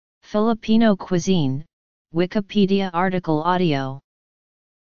Filipino cuisine, Wikipedia article audio.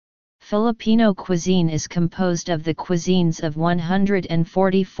 Filipino cuisine is composed of the cuisines of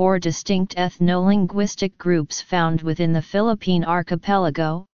 144 distinct ethno-linguistic groups found within the Philippine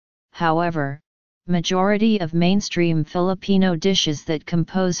archipelago. However, majority of mainstream Filipino dishes that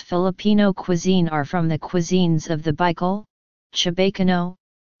compose Filipino cuisine are from the cuisines of the Bicol, Chabacano,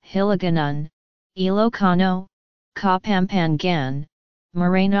 Hiligaynon, Ilocano, Kapampangan,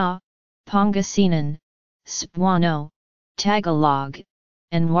 Morena, Pangasinan, Cebuano, Tagalog,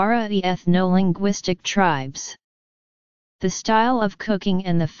 and Waray ethno-linguistic tribes. The style of cooking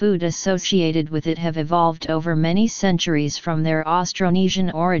and the food associated with it have evolved over many centuries from their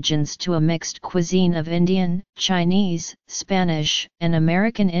Austronesian origins to a mixed cuisine of Indian, Chinese, Spanish, and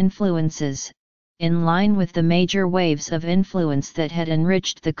American influences, in line with the major waves of influence that had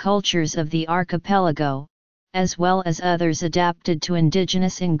enriched the cultures of the archipelago, as well as others adapted to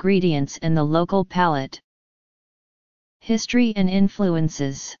indigenous ingredients and the local palate. History and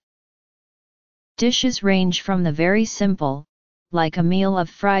influences. Dishes range from the very simple, like a meal of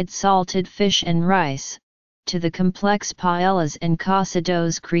fried salted fish and rice, to the complex paellas and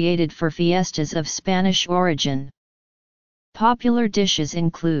casados created for fiestas of Spanish origin. Popular dishes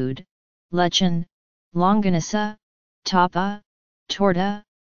include lechon, longanisa, tapa, torta,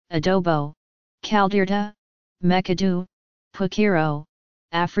 adobo, caldereta, mecado, puchero,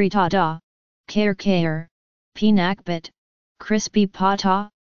 afritada, kare-kare, pinakbet, crispy pata,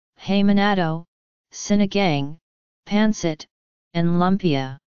 hamonado, sinigang, pancit, and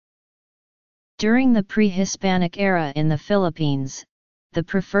lumpia. During the pre-Hispanic era in the Philippines, the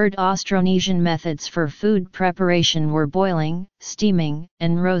preferred Austronesian methods for food preparation were boiling, steaming,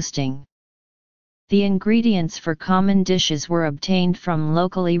 and roasting. The ingredients for common dishes were obtained from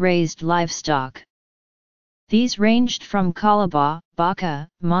locally raised livestock. These ranged from kalaba, baka,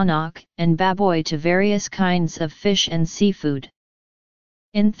 manok, and baboy to various kinds of fish and seafood.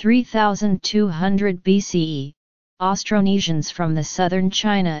 In 3200 BCE, Austronesians from the southern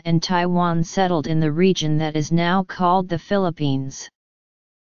China and Taiwan settled in the region that is now called the Philippines.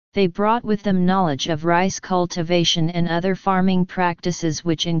 They brought with them knowledge of rice cultivation and other farming practices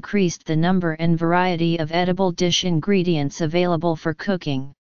which increased the number and variety of edible dish ingredients available for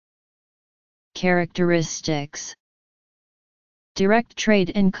cooking. Characteristics. Direct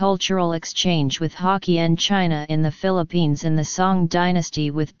trade and cultural exchange with Hokkien China in the Philippines in the Song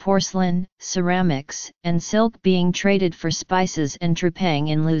dynasty, with porcelain, ceramics, and silk being traded for spices and trepang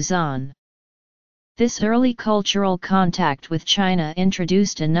in Luzon. This early cultural contact with China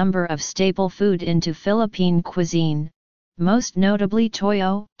introduced a number of staple food into Philippine cuisine, most notably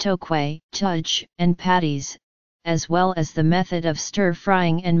toyo, tokwe, tuj, and patties, as well as the method of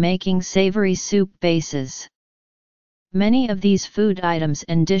stir-frying and making savory soup bases. Many of these food items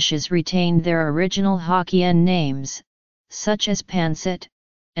and dishes retained their original Hokkien names, such as pancit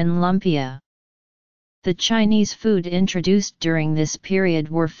and lumpia. The Chinese food introduced during this period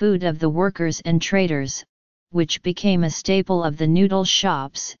were food of the workers and traders, which became a staple of the noodle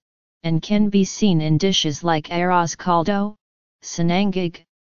shops, and can be seen in dishes like arroz caldo, sinangag,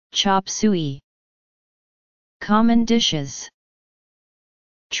 chop suey. Common dishes.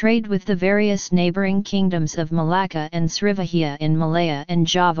 Trade with the various neighboring kingdoms of Malacca and Srivijaya in Malaya and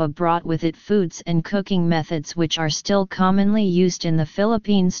Java brought with it foods and cooking methods which are still commonly used in the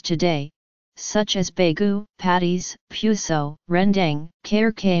Philippines today, such as bagu, patties, puso, rendang,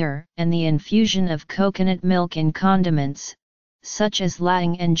 kare-kare, and the infusion of coconut milk in condiments, such as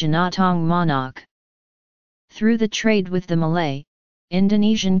laing and ginatang manok. Through the trade with the Malay,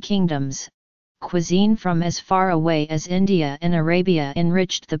 Indonesian kingdoms, cuisine from as far away as India and Arabia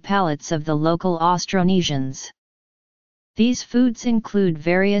enriched the palates of the local Austronesians. These foods include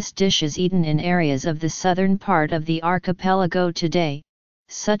various dishes eaten in areas of the southern part of the archipelago today,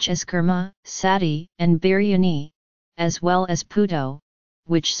 such as kurma, sati, and biryani, as well as puto,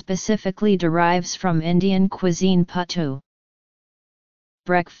 which specifically derives from Indian cuisine putu.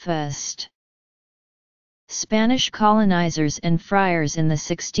 Breakfast. Spanish colonizers and friars in the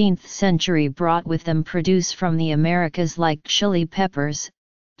 16th century brought with them produce from the Americas like chili peppers,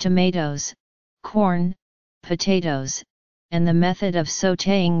 tomatoes, corn, potatoes, and the method of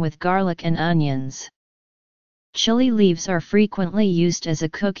sautéing with garlic and onions. Chili leaves are frequently used as a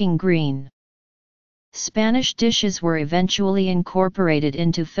cooking green. Spanish dishes were eventually incorporated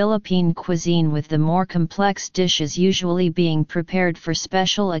into Philippine cuisine, with the more complex dishes usually being prepared for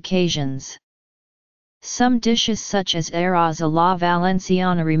special occasions. Some dishes such as arroz a la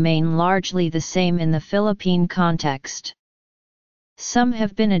valenciana remain largely the same in the Philippine context. Some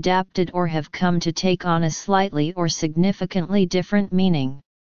have been adapted or have come to take on a slightly or significantly different meaning.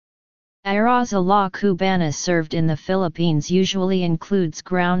 Arroz a la cubana served in the Philippines usually includes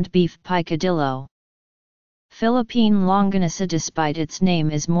ground beef picadillo. Philippine longanisa, despite its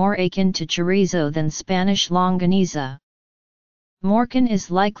name, is more akin to chorizo than Spanish longaniza. Morcon is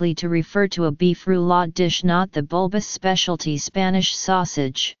likely to refer to a beef roulade dish, not the bulbous specialty Spanish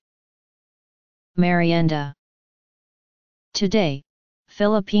sausage. Merienda. Today,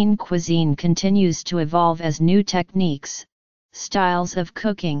 Philippine cuisine continues to evolve as new techniques, styles of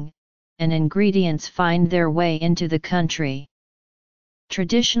cooking, and ingredients find their way into the country.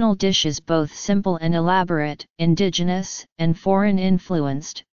 Traditional dishes, both simple and elaborate, indigenous and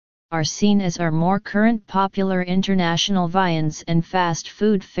foreign-influenced, are seen as our more current popular international viands and fast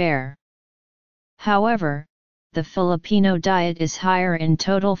food fare. However, the Filipino diet is higher in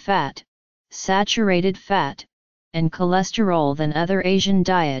total fat, saturated fat, and cholesterol than other Asian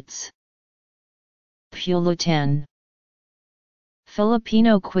diets. Pulutan.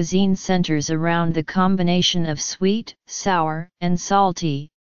 Filipino cuisine centers around the combination of sweet, sour, and salty,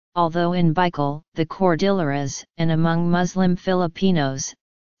 although in Bicol, the Cordilleras, and among Muslim Filipinos,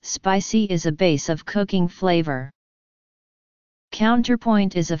 spicy is a base of cooking flavor.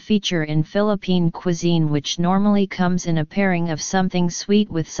 Counterpoint is a feature in Philippine cuisine which normally comes in a pairing of something sweet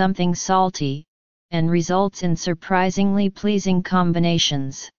with something salty, and results in surprisingly pleasing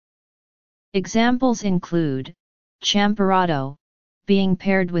combinations. Examples include champorado, being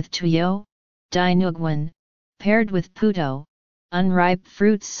paired with tuyo, dinuguan, paired with puto, unripe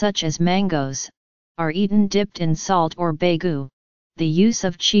fruits such as mangoes, are eaten dipped in salt or bagu, the use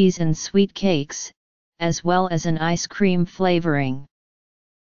of cheese in sweet cakes, as well as an ice cream flavoring.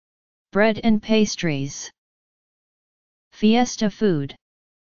 Bread and pastries. Fiesta food.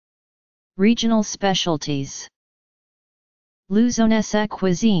 Regional specialties. Luzonesa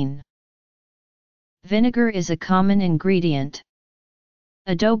cuisine. Vinegar is a common ingredient.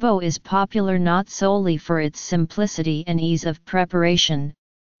 Adobo is popular not solely for its simplicity and ease of preparation,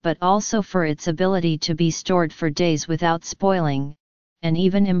 but also for its ability to be stored for days without spoiling, and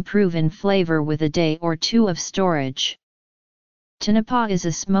even improve in flavor with a day or two of storage. Tinapa is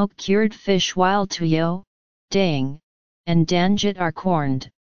a smoke-cured fish, while tuyo, daing, and danjit are corned,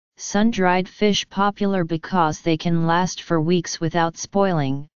 sun-dried fish popular because they can last for weeks without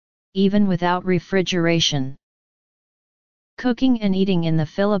spoiling, even without refrigeration. Cooking and eating in the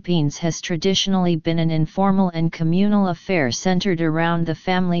Philippines has traditionally been an informal and communal affair centered around the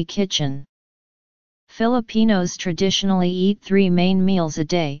family kitchen. Filipinos traditionally eat 3 main meals a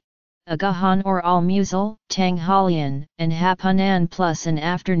day: agahan or almusal, tanghalian, and hapunan, plus an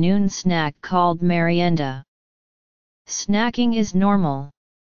afternoon snack called merienda. Snacking is normal.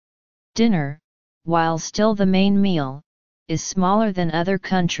 Dinner, while still the main meal, is smaller than other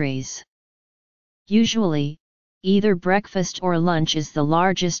countries. Usually, either breakfast or lunch is the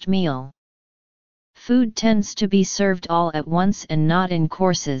largest meal. Food tends to be served all at once and not in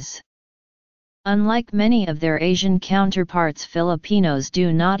courses. Unlike many of their Asian counterparts, Filipinos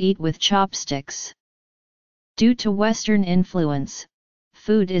do not eat with chopsticks. Due to Western influence,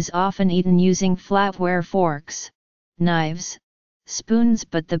 food is often eaten using flatware forks, knives, spoons,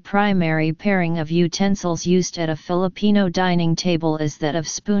 but the primary pairing of utensils used at a Filipino dining table is that of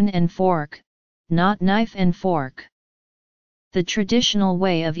spoon and fork, not knife and fork. The traditional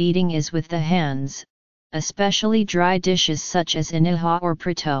way of eating is with the hands, especially dry dishes such as inihaw or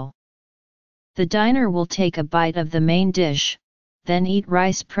prito. The diner will take a bite of the main dish, then eat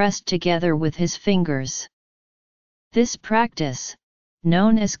rice pressed together with his fingers. This practice,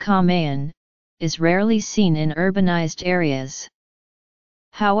 known as kamayan, is rarely seen in urbanized areas.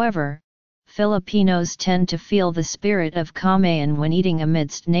 However, Filipinos tend to feel the spirit of kamayan when eating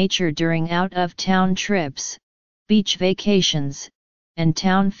amidst nature during out-of-town trips, beach vacations, and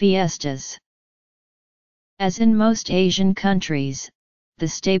town fiestas. As in most Asian countries, the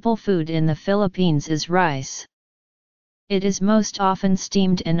staple food in the Philippines is rice. It is most often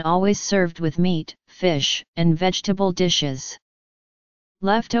steamed and always served with meat, fish, and vegetable dishes.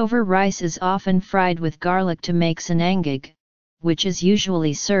 Leftover rice is often fried with garlic to make sinangag, which is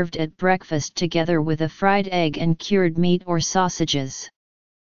usually served at breakfast together with a fried egg and cured meat or sausages.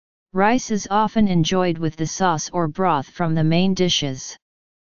 Rice is often enjoyed with the sauce or broth from the main dishes.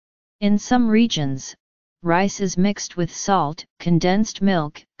 In some regions, rice is mixed with salt, condensed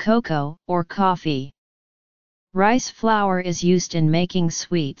milk, cocoa, or coffee. Rice flour is used in making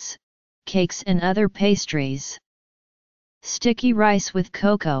sweets, cakes, and other pastries. Sticky rice with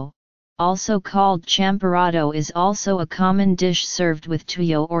cocoa, also called champorado, is also a common dish served with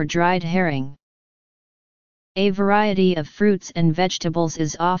tuyo or dried herring. A variety of fruits and vegetables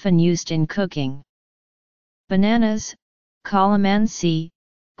is often used in cooking. Bananas, calamansi,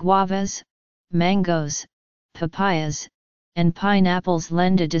 guavas, mangoes, papayas, and pineapples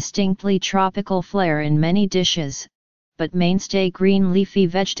lend a distinctly tropical flair in many dishes, but mainstay green leafy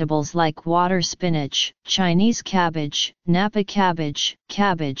vegetables like water spinach, Chinese cabbage, Napa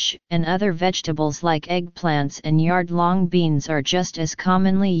cabbage, and other vegetables like eggplants and yard-long beans are just as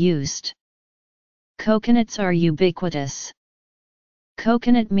commonly used. Coconuts are ubiquitous.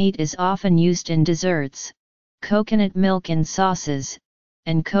 Coconut meat is often used in desserts, coconut milk in sauces,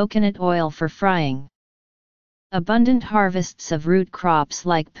 and coconut oil for frying. Abundant harvests of root crops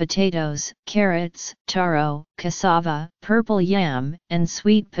like potatoes, carrots, taro, cassava, purple yam, and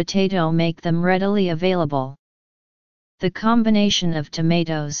sweet potato make them readily available. The combination of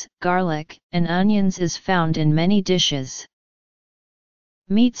tomatoes, garlic, and onions is found in many dishes.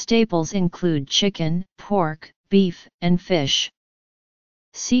 Meat staples include chicken, pork, beef, and fish.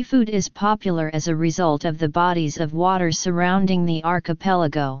 Seafood is popular as a result of the bodies of water surrounding the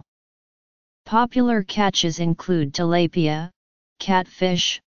archipelago. Popular catches include tilapia,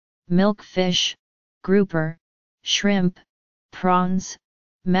 catfish, milkfish, grouper, shrimp, prawns,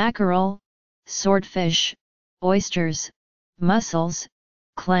 mackerel, swordfish, oysters, mussels,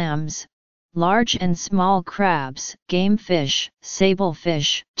 clams, large and small crabs, game fish,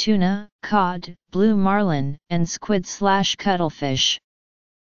 sablefish, tuna, cod, blue marlin, and squid/cuttlefish.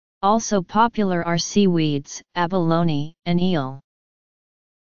 Also popular are seaweeds, abalone, and eel.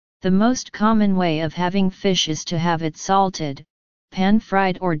 The most common way of having fish is to have it salted,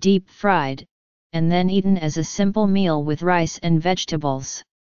 pan-fried or deep-fried, and then eaten as a simple meal with rice and vegetables.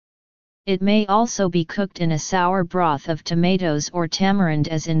 It may also be cooked in a sour broth of tomatoes or tamarind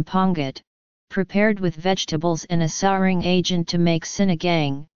as in ponget, prepared with vegetables and a souring agent to make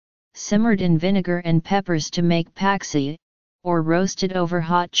sinigang, simmered in vinegar and peppers to make paksi, or roasted over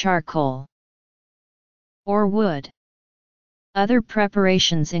hot charcoal or wood. Other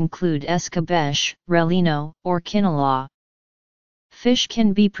preparations include escabeche, relleno, or quinola. Fish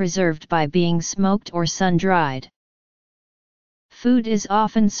can be preserved by being smoked or sun-dried. Food is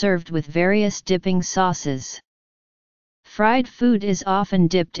often served with various dipping sauces. Fried food is often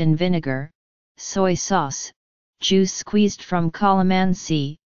dipped in vinegar, soy sauce, juice squeezed from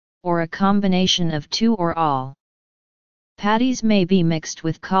calamansi, or a combination of two or all. Patties may be mixed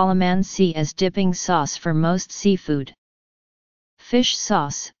with calamansi as dipping sauce for most seafood. Fish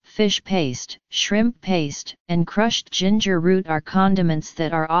sauce, fish paste, shrimp paste, and crushed ginger root are condiments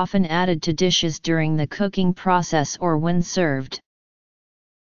that are often added to dishes during the cooking process or when served.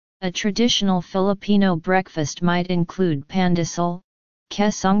 A traditional Filipino breakfast might include pandesal,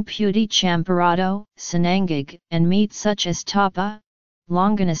 kesong puti champorado, sinangag, and meat such as tapa,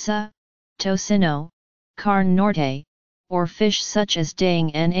 longanisa, tocino, carne norte, or fish such as daing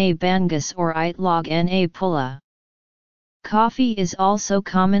na bangus or itlog na pula. Coffee is also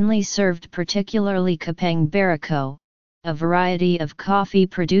commonly served, particularly kapeng barako, a variety of coffee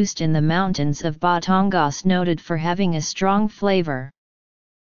produced in the mountains of Batangas noted for having a strong flavor.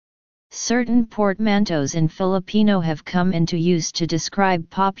 Certain portmanteaus in Filipino have come into use to describe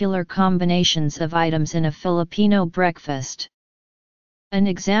popular combinations of items in a Filipino breakfast. An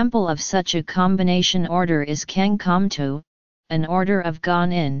example of such a combination order is Kang Kamtu, an order of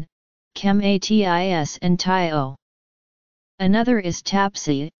Ganin, Kem Atis and Tio. Another is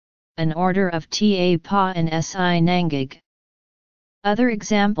Tapsi, an order of Ta Pa and Si Nangig. Other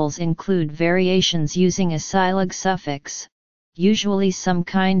examples include variations using a silag suffix, usually some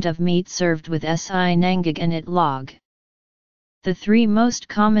kind of meat served with Si Nangig and itlog. The three most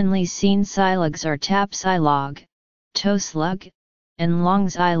commonly seen silags are Tapsilog, Toslug, and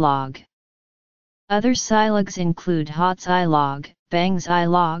Longsilog. Other silags include Hotsilog,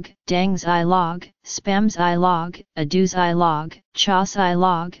 Bangsilog, Dangsilog, Spamsilog, Aduzilog,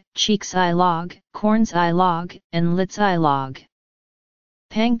 Chasilog, Cheeksilog, Cornsilog, and Litsilog.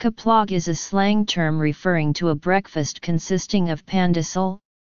 Pangkaplog is a slang term referring to a breakfast consisting of pandesal,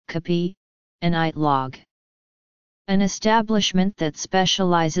 kape, and itlog. An establishment that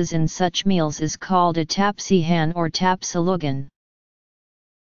specializes in such meals is called a tapsihan or tapsalugan.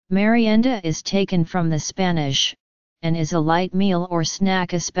 Merienda is taken from the Spanish, and is a light meal or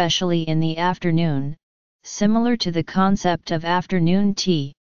snack especially in the afternoon, similar to the concept of afternoon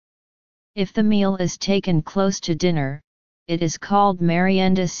tea. If the meal is taken close to dinner, it is called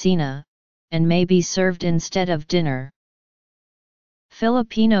merienda cena, and may be served instead of dinner.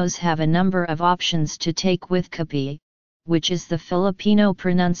 Filipinos have a number of options to take with kape, which is the Filipino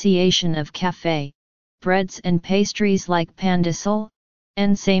pronunciation of cafe, breads and pastries like pandesal,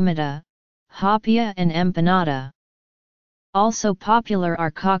 ensaymada, hopia and empanada. Also popular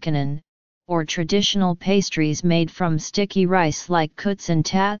are kakanin, or traditional pastries made from sticky rice like kutsan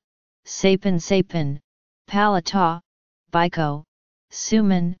tat, sapin, palata, biko,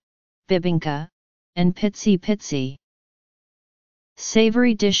 suman, bibingka, and pitsi.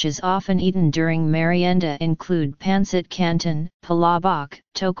 Savory dishes often eaten during merienda include pancit canton, palabok,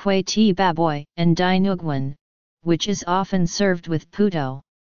 tokway ti baboy, and dinugwan, which is often served with puto.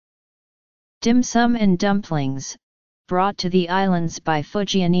 Dim sum and dumplings, brought to the islands by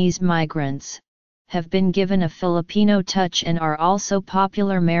Fujianese migrants, have been given a Filipino touch and are also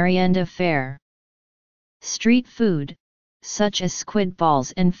popular merienda fare. Street food, such as squid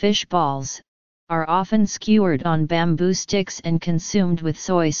balls and fish balls, are often skewered on bamboo sticks and consumed with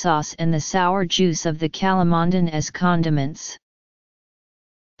soy sauce and the sour juice of the calamandan as condiments.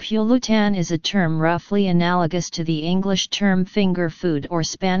 Pulutan is a term roughly analogous to the English term finger food or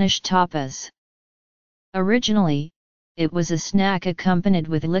Spanish tapas. Originally, it was a snack accompanied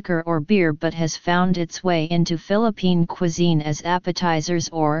with liquor or beer but has found its way into Philippine cuisine as appetizers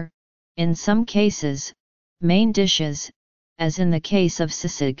or, in some cases, main dishes, as in the case of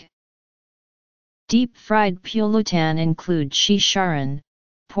sisig. Deep-fried pulutan include chicharon,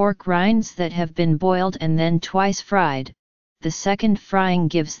 pork rinds that have been boiled and then twice fried. The second frying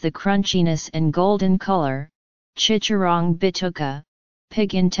gives the crunchiness and golden color. Chicharrong bituka,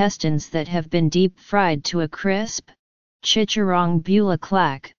 pig intestines that have been deep-fried to a crisp. Chicharrong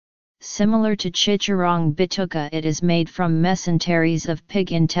bulaklak, similar to chicharrong bituka, it is made from mesenteries of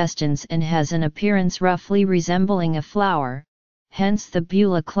pig intestines and has an appearance roughly resembling a flower, hence the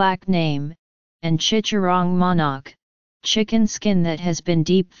bulaklak name. And chicharrong manok, chicken skin that has been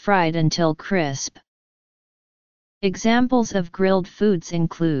deep-fried until crisp. Examples of grilled foods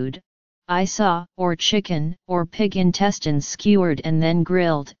include isa, or chicken or pig intestines skewered and then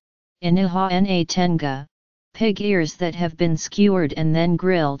grilled, inihaw na tenga, pig ears that have been skewered and then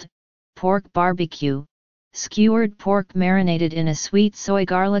grilled, pork barbecue, skewered pork marinated in a sweet soy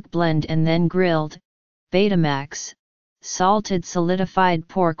garlic blend and then grilled, Betamax, salted solidified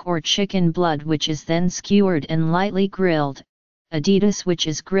pork or chicken blood which is then skewered and lightly grilled, adidas which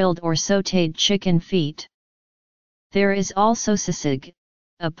is grilled or sautéed chicken feet. There is also sisig,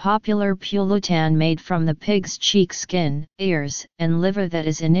 a popular pulutan made from the pig's cheek skin, ears, and liver that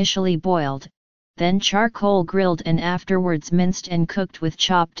is initially boiled, then charcoal grilled and afterwards minced and cooked with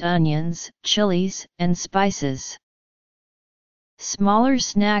chopped onions, chilies, and spices. Smaller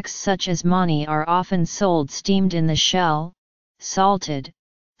snacks such as mani are often sold steamed in the shell, salted,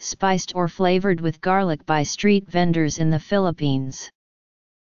 spiced or flavored with garlic by street vendors in the Philippines.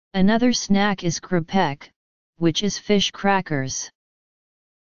 Another snack is krupek, which is fish crackers.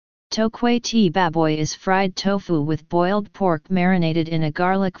 Tokway ti baboy is fried tofu with boiled pork marinated in a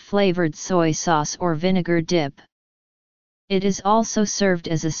garlic-flavored soy sauce or vinegar dip. It is also served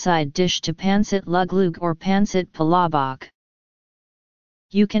as a side dish to pancit luglug or pancit palabok.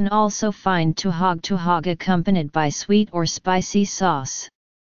 You can also find tuhog accompanied by sweet or spicy sauce.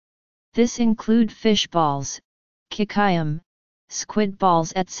 This include fish balls, kikayam, squid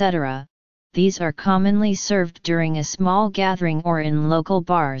balls etc. These are commonly served during a small gathering or in local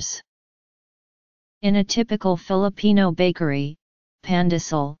bars. In a typical Filipino bakery,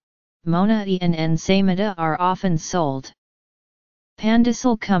 pandesal, mona'i and ensaymada are often sold.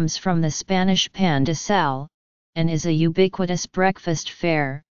 Pandesal comes from the Spanish pan de sal, and is a ubiquitous breakfast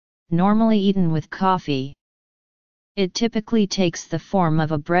fare, normally eaten with coffee. It typically takes the form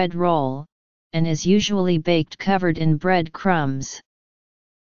of a bread roll, and is usually baked covered in bread crumbs.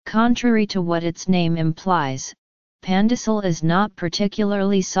 Contrary to what its name implies, pandesal is not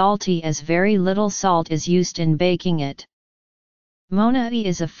particularly salty as very little salt is used in baking it. Mona'i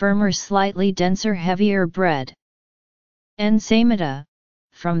is a firmer, slightly denser, heavier bread. Ensaymada,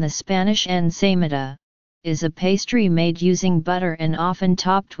 from the Spanish ensaymada, is a pastry made using butter and often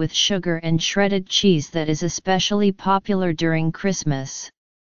topped with sugar and shredded cheese that is especially popular during Christmas.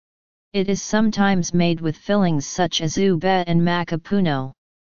 It is sometimes made with fillings such as ube and macapuno.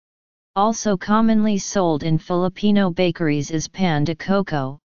 Also commonly sold in Filipino bakeries is pan de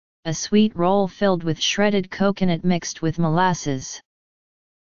coco, a sweet roll filled with shredded coconut mixed with molasses.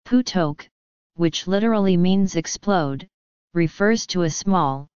 Putok, which literally means explode, refers to a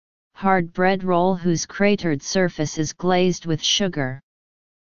small, hard bread roll whose cratered surface is glazed with sugar.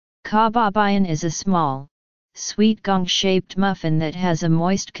 Kababayan is a small, sweet gong-shaped muffin that has a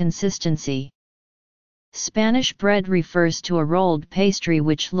moist consistency. Spanish bread refers to a rolled pastry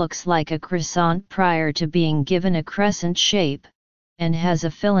which looks like a croissant prior to being given a crescent shape, and has a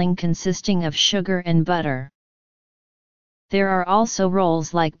filling consisting of sugar and butter. There are also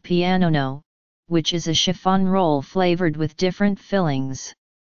rolls like pianono, which is a chiffon roll flavored with different fillings.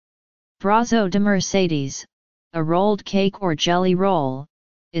 Brazo de Mercedes, a rolled cake or jelly roll,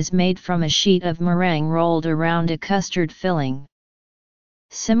 is made from a sheet of meringue rolled around a custard filling.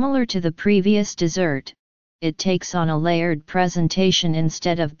 Similar to the previous dessert, it takes on a layered presentation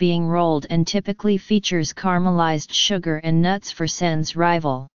instead of being rolled and typically features caramelized sugar and nuts for sans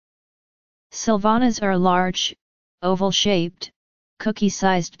rival. Sylvanas are large, oval-shaped,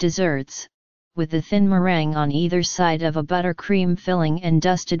 cookie-sized desserts, with a thin meringue on either side of a buttercream filling and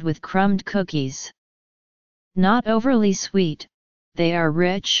dusted with crumbed cookies. Not overly sweet, they are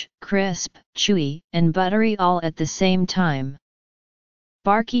rich, crisp, chewy, and buttery all at the same time.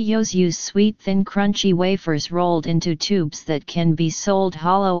 Barquillos use sweet thin crunchy wafers rolled into tubes that can be sold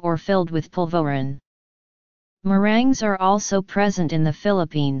hollow or filled with polvoron. Meringues are also present in the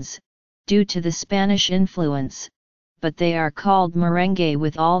Philippines, due to the Spanish influence, but they are called merengue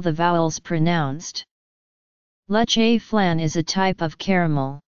with all the vowels pronounced. Leche flan is a type of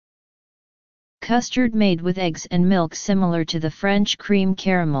caramel custard made with eggs and milk similar to the French cream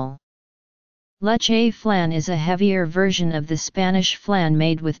caramel. Leche flan is a heavier version of the Spanish flan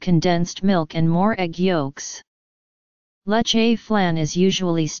made with condensed milk and more egg yolks. Leche flan is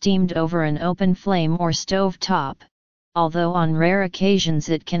usually steamed over an open flame or stove top, although on rare occasions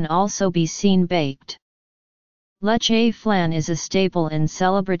it can also be seen baked. Leche flan is a staple in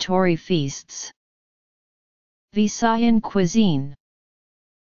celebratory feasts. Visayan cuisine.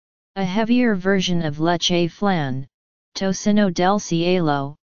 A heavier version of leche flan, tocino del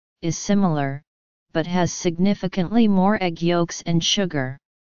cielo, is similar, but has significantly more egg yolks and sugar.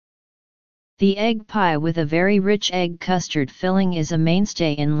 The egg pie with a very rich egg custard filling is a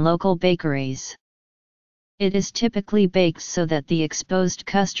mainstay in local bakeries. It is typically baked so that the exposed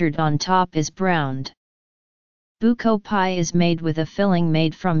custard on top is browned. Buko pie is made with a filling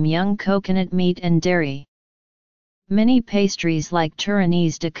made from young coconut meat and dairy. Many pastries like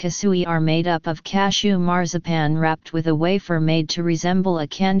Turinese de Kasui are made up of cashew marzipan wrapped with a wafer made to resemble a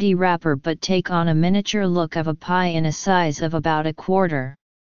candy wrapper but take on a miniature look of a pie in a size of about a quarter.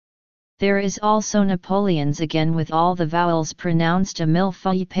 There is also Napoleon's again with all the vowels pronounced, a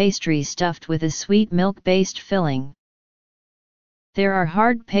millefeuille pastry stuffed with a sweet milk-based filling. There are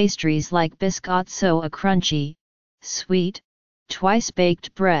hard pastries like biscotso, a crunchy, sweet,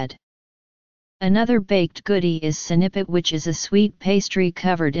 twice-baked bread. Another baked goodie is sinipit, which is a sweet pastry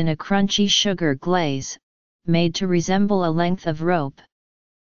covered in a crunchy sugar glaze, made to resemble a length of rope.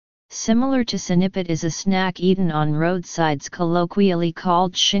 Similar to sinipit is a snack eaten on roadsides colloquially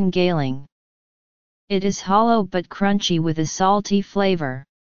called shingaling. It is hollow but crunchy with a salty flavor.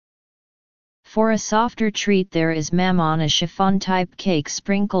 For a softer treat there is mamon, a chiffon-type cake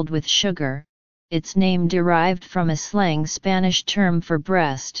sprinkled with sugar, its name derived from a slang Spanish term for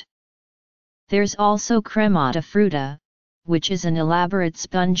breast. There's also cremata fruta, which is an elaborate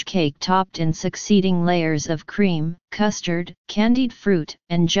sponge cake topped in succeeding layers of cream, custard, candied fruit,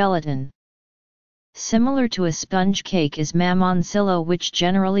 and gelatin. Similar to a sponge cake is mamoncillo, which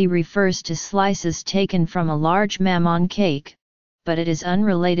generally refers to slices taken from a large mamon cake, but it is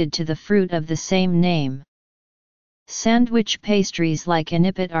unrelated to the fruit of the same name. Sandwich pastries like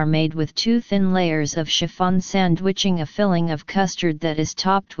inipit are made with two thin layers of chiffon sandwiching a filling of custard that is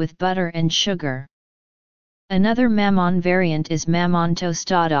topped with butter and sugar. Another mamon variant is mamon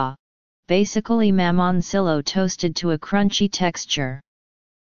tostada, basically mamoncillo toasted to a crunchy texture.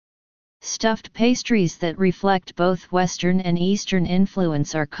 Stuffed pastries that reflect both Western and Eastern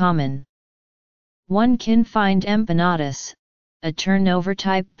influence are common. One can find empanadas, a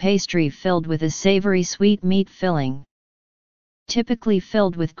turnover-type pastry filled with a savory sweet meat filling. Typically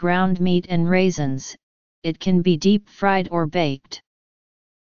filled with ground meat and raisins, it can be deep-fried or baked.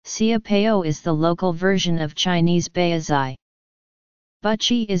 Siapao is the local version of Chinese baozai.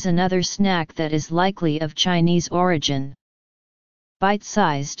 Buchi is another snack that is likely of Chinese origin.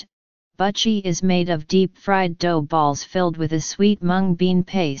 Bite-sized, buchi is made of deep-fried dough balls filled with a sweet mung bean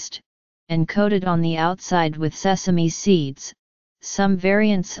paste, and coated on the outside with sesame seeds. Some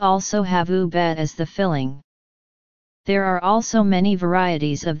variants also have ube as the filling. There are also many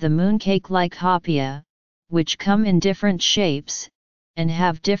varieties of the mooncake like hapia, which come in different shapes, and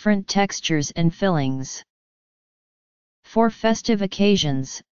have different textures and fillings. For festive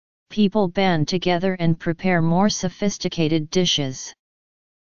occasions, people band together and prepare more sophisticated dishes.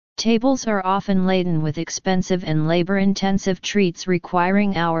 Tables are often laden with expensive and labor-intensive treats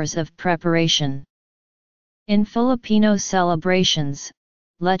requiring hours of preparation. In Filipino celebrations,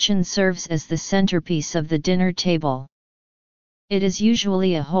 lechon serves as the centerpiece of the dinner table. It is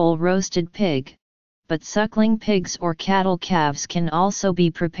usually a whole roasted pig, but suckling pigs or cattle calves can also be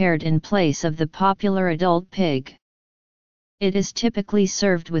prepared in place of the popular adult pig. It is typically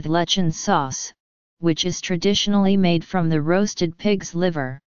served with lechon sauce, which is traditionally made from the roasted pig's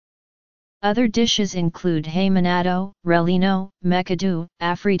liver. Other dishes include haymanado, relino, mecado,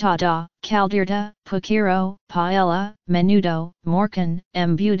 afritada, caldereta, puquiro, paella, menudo, morcon,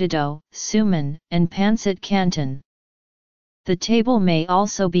 embutido, suman, and pancit canton. The table may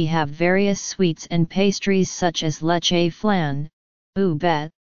also have various sweets and pastries such as leche flan, ubet,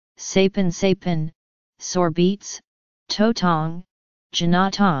 sapin, sorbets, totong,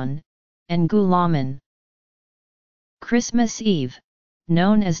 janatan, and gulaman. Christmas Eve,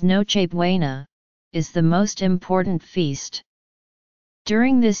 known as Noche Buena, is the most important feast.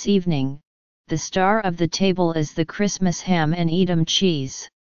 During this evening, the star of the table is the Christmas ham and Edam cheese.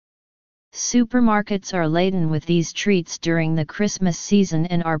 Supermarkets are laden with these treats during the Christmas season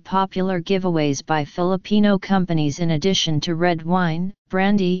and are popular giveaways by Filipino companies in addition to red wine,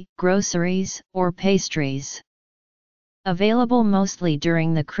 brandy, groceries, or pastries. Available mostly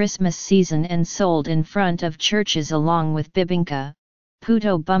during the Christmas season and sold in front of churches along with bibingka,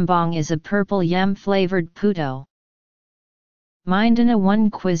 puto bumbong is a purple yam-flavored puto. Mindanao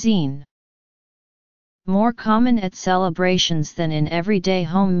cuisine. More common at celebrations than in everyday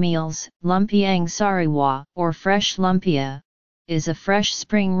home meals, lumpiang sariwa, or fresh lumpia, is a fresh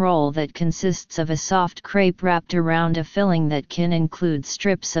spring roll that consists of a soft crepe wrapped around a filling that can include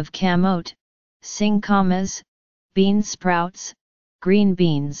strips of camote, singkamas, bean sprouts, green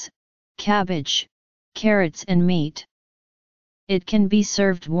beans, cabbage, carrots and meat. It can be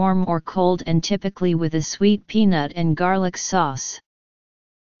served warm or cold and typically with a sweet peanut and garlic sauce.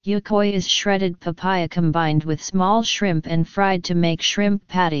 Yukoy is shredded papaya combined with small shrimp and fried to make shrimp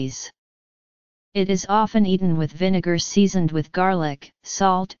patties. It is often eaten with vinegar seasoned with garlic,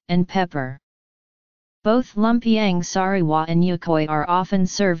 salt, and pepper. Both lumpiang sariwa and yukoy are often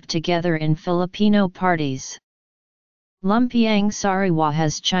served together in Filipino parties. Lumpiang sariwa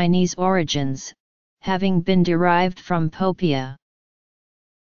has Chinese origins, having been derived from popia.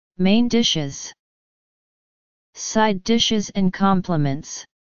 Main dishes. Side dishes and complements.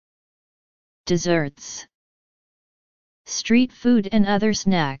 Desserts. Street food and other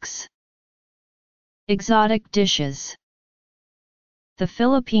snacks. Exotic dishes. The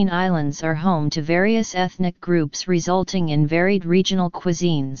Philippine Islands are home to various ethnic groups resulting in varied regional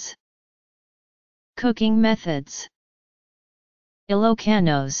cuisines. Cooking methods.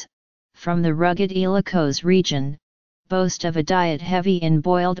 Ilocanos, from the rugged Ilocos region, boast of a diet heavy in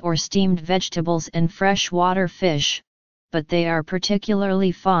boiled or steamed vegetables and freshwater fish, but they are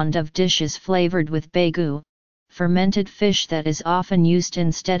particularly fond of dishes flavored with bagu, fermented fish that is often used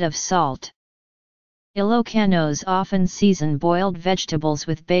instead of salt. Ilocanos often season boiled vegetables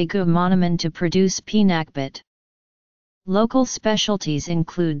with bagu monaman to produce pinakbet. Local specialties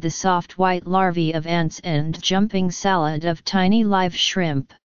include the soft white larvae of ants and jumping salad of tiny live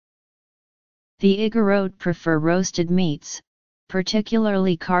shrimp. The Igorot prefer roasted meats,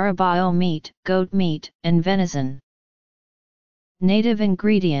 particularly carabao meat, goat meat, and venison. Native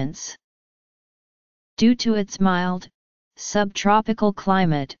ingredients. Due to its mild, subtropical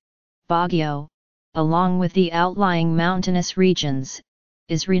climate, Baguio, along with the outlying mountainous regions,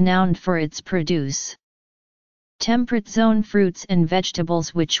 is renowned for its produce. Temperate zone fruits and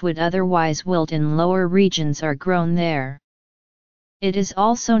vegetables which would otherwise wilt in lower regions are grown there. It is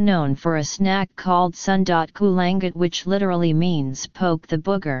also known for a snack called sundot kulangat, which literally means poke the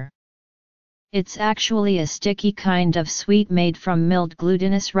booger. It's actually a sticky kind of sweet made from milled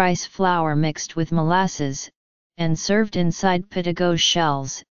glutinous rice flour mixed with molasses, and served inside pitago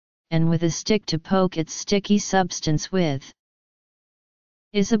shells, and with a stick to poke its sticky substance with.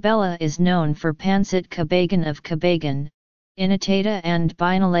 Isabela is known for pancit Cabagan of Cabagan. Inatata and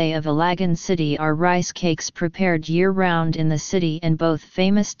Binalay of Ilagan City are rice cakes prepared year-round in the city and both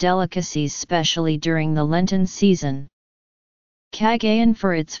famous delicacies especially during the Lenten season. Cagayan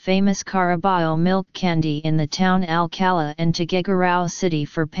for its famous Carabao milk candy in the town Alcala, and Tuguegarao City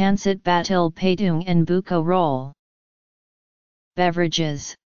for pancit batil patung and buko roll.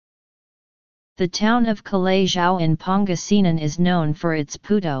 Beverages. The town of Calajao in Pangasinan is known for its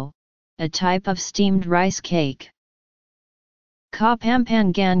puto, a type of steamed rice cake.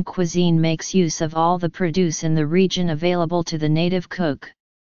 Kapampangan cuisine makes use of all the produce in the region available to the native cook.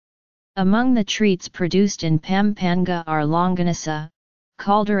 Among the treats produced in Pampanga are longanisa,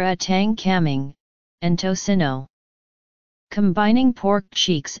 caldera tang kaming, and tocino. Combining pork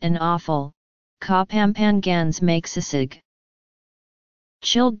cheeks and offal, Kapampangans make sisig.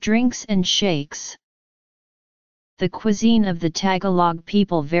 Chilled drinks and shakes. The cuisine of the Tagalog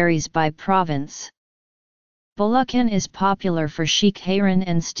people varies by province. Bulacan is popular for sheikh heron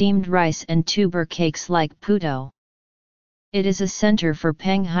and steamed rice and tuber cakes like puto. It is a center for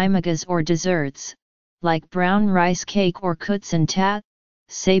panghimagas or desserts, like brown rice cake or kutsan tat,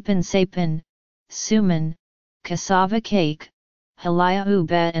 sapin, suman, cassava cake, halaya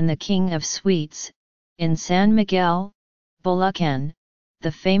ube and the king of sweets. In San Miguel, Bulacan,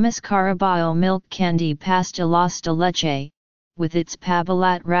 the famous Carabao milk candy pastelas de leche, with its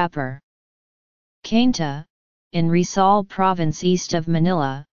pabalat wrapper. Cainta, in Rizal Province east of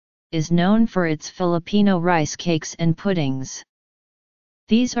Manila, is known for its Filipino rice cakes and puddings.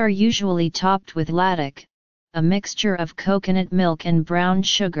 These are usually topped with latik, a mixture of coconut milk and brown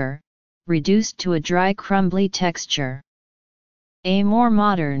sugar, reduced to a dry crumbly texture. A more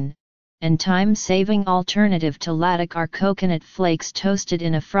modern, and time-saving alternative to latik are coconut flakes toasted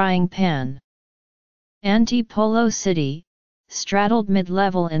in a frying pan. Antipolo City, straddled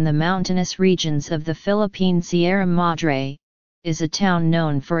mid-level in the mountainous regions of the Philippine Sierra Madre, is a town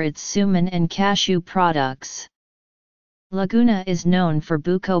known for its suman and cashew products. Laguna is known for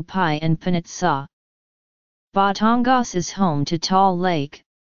buko pie and panitsa. Batangas is home to Taal Lake,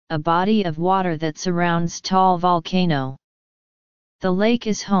 a body of water that surrounds Taal Volcano. The lake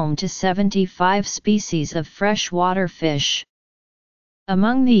is home to 75 species of freshwater fish.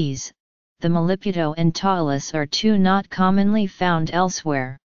 Among these, the Malipito and Taulis are two not commonly found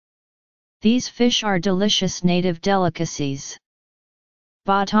elsewhere. These fish are delicious native delicacies.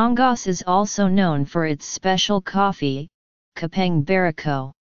 Batangas is also known for its special coffee, Kapeng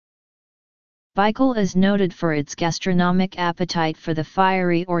Barako. Bicol is noted for its gastronomic appetite for the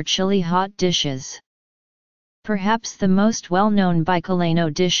fiery or chili hot dishes. Perhaps the most well-known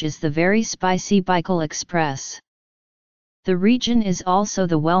Bicolano dish is the very spicy Bicol Express. The region is also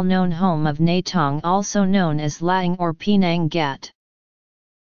the well-known home of natong, also known as laing or Penang Gat.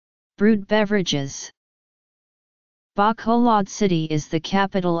 Brewed beverages. Bacolod City is the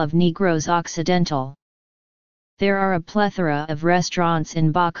capital of Negros Occidental. There are a plethora of restaurants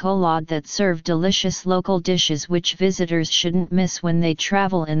in Bacolod that serve delicious local dishes which visitors shouldn't miss when they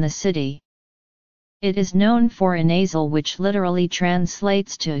travel in the city. It is known for inasal, which literally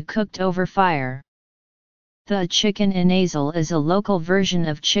translates to cooked over fire. The chicken inasal is a local version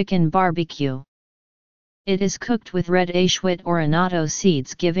of chicken barbecue. It is cooked with red ashwit or annatto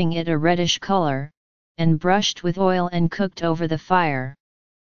seeds, giving it a reddish color, and brushed with oil and cooked over the fire.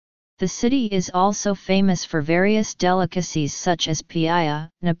 The city is also famous for various delicacies such as piaya,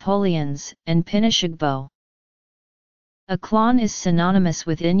 Napoleons, and pinashugbo. Aklan is synonymous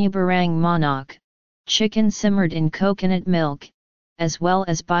with inubarang manok, chicken simmered in coconut milk, as well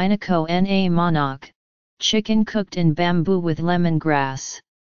as binako na manok, chicken cooked in bamboo with lemongrass.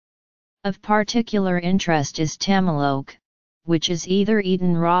 Of particular interest is tamilok, which is either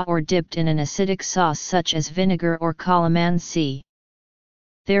eaten raw or dipped in an acidic sauce such as vinegar or calamansi.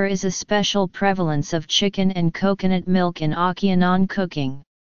 There is a special prevalence of chicken and coconut milk in Aquianon cooking.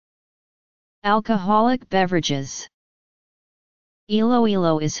 Alcoholic beverages.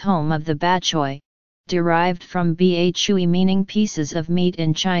 Iloilo is home of the bachoy, derived from bachui meaning pieces of meat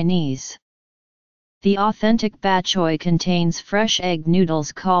in Chinese. The authentic bachoy contains fresh egg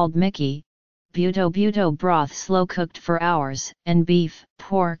noodles called Mickey, buto broth slow cooked for hours, and beef,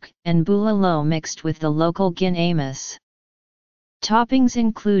 pork, and bulalo mixed with the local ginamus. Toppings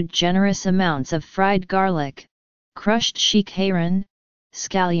include generous amounts of fried garlic, crushed sheikh heron,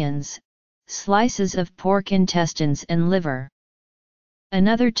 scallions, slices of pork intestines and liver.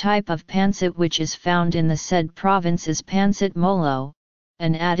 Another type of pancit which is found in the said province is pancit molo,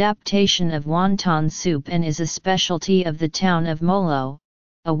 an adaptation of wonton soup, and is a specialty of the town of Molo,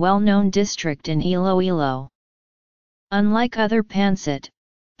 a well-known district in Iloilo. Unlike other pancit,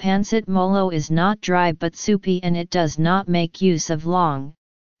 pancit molo is not dry but soupy, and it does not make use of long,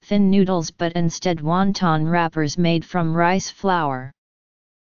 thin noodles but instead wonton wrappers made from rice flour.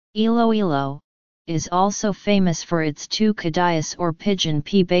 Iloilo is also famous for its two kadayas or pigeon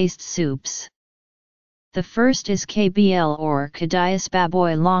pea-based soups. The first is KBL or Kadayas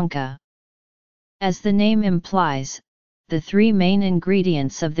Baboy Langka. As the name implies, the three main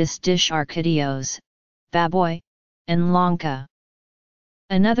ingredients of this dish are kadiyos, baboy, and langka.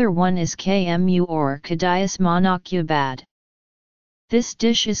 Another one is KMU or Kadayas Manok Ubad. This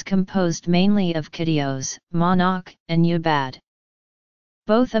dish is composed mainly of kadiyos, manok, and ubad.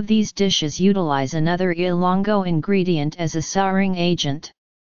 Both of these dishes utilize another Ilonggo ingredient as a souring agent.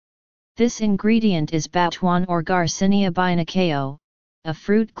 This ingredient is batuan or Garcinia binacao, a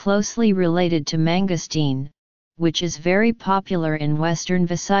fruit closely related to mangosteen, which is very popular in western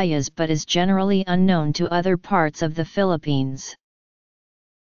Visayas but is generally unknown to other parts of the Philippines.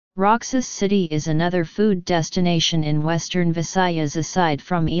 Roxas City is another food destination in western Visayas aside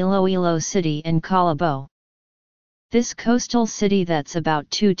from Iloilo City and Calabo. This coastal city that's about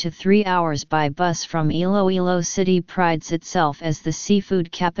 2 to 3 hours by bus from Iloilo City prides itself as the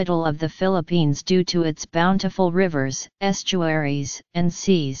seafood capital of the Philippines due to its bountiful rivers, estuaries, and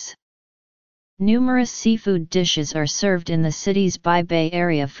seas. Numerous seafood dishes are served in the city's Bay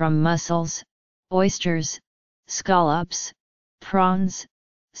area from mussels, oysters, scallops, prawns,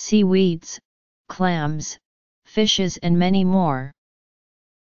 seaweeds, clams, fishes and many more.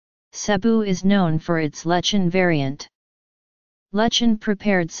 Cebu is known for its lechon variant. Lechon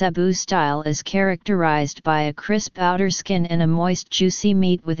prepared Cebu style is characterized by a crisp outer skin and a moist juicy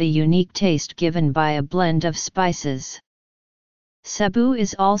meat with a unique taste given by a blend of spices. Cebu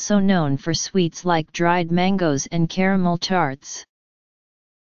is also known for sweets like dried mangoes and caramel tarts.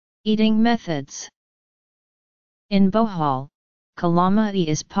 Eating methods. In Bohol, calamari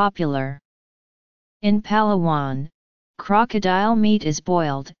is popular. In Palawan, crocodile meat is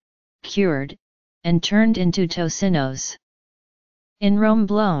boiled, cured, and turned into tocinos. In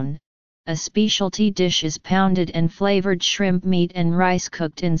Romblon, a specialty dish is pounded and flavored shrimp meat and rice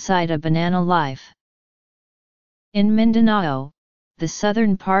cooked inside a banana leaf. In Mindanao, the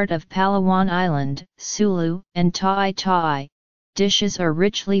southern part of Palawan Island, Sulu, and Taai, dishes are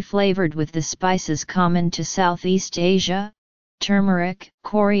richly flavored with the spices common to Southeast Asia: turmeric,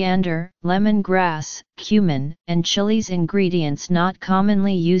 coriander, lemongrass, cumin, and chilies, ingredients not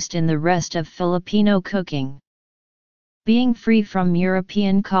commonly used in the rest of Filipino cooking. Being free from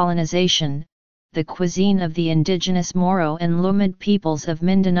European colonization, the cuisine of the indigenous Moro and Lumad peoples of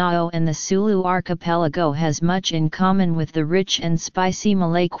Mindanao and the Sulu archipelago has much in common with the rich and spicy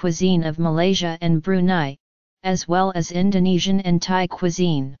Malay cuisine of Malaysia and Brunei, as well as Indonesian and Thai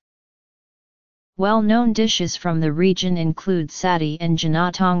cuisine. Well-known dishes from the region include sati and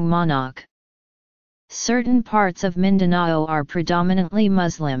ginatang manok. Certain parts of Mindanao are predominantly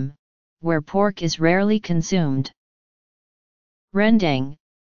Muslim, where pork is rarely consumed. Rendang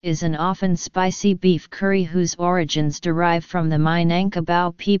is an often spicy beef curry whose origins derive from the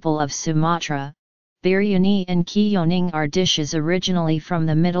Minangkabau people of Sumatra. Biryani and kioning are dishes originally from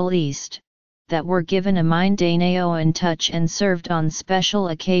the Middle East, that were given a Mindanao touch and served on special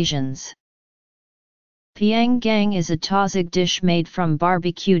occasions. Pianggang is a Tausug dish made from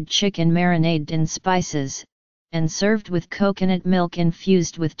barbecued chicken marinated in spices, and served with coconut milk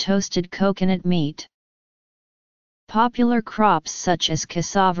infused with toasted coconut meat. Popular crops such as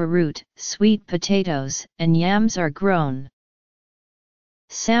cassava root, sweet potatoes, and yams are grown.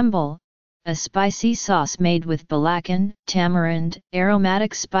 Sambal, a spicy sauce made with balacan, tamarind,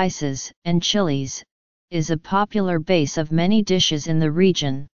 aromatic spices, and chilies, is a popular base of many dishes in the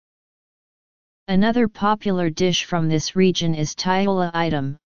region. Another popular dish from this region is tiola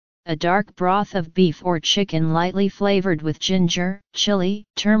item, a dark broth of beef or chicken lightly flavored with ginger, chili,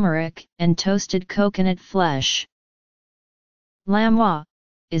 turmeric, and toasted coconut flesh. Lamwa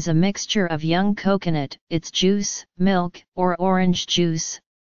is a mixture of young coconut, its juice, milk, or orange juice,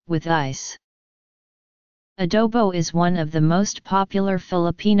 with ice. Adobo is one of the most popular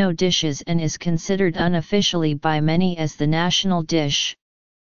Filipino dishes and is considered unofficially by many as the national dish.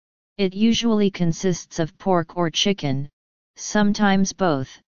 It usually consists of pork or chicken, sometimes both,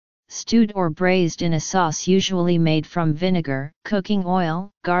 stewed or braised in a sauce usually made from vinegar, cooking oil,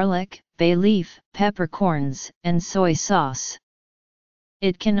 garlic, bay leaf, peppercorns, and soy sauce.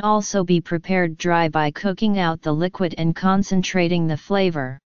 It can also be prepared dry by cooking out the liquid and concentrating the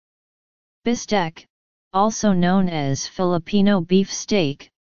flavor. Bistec, also known as Filipino beef steak,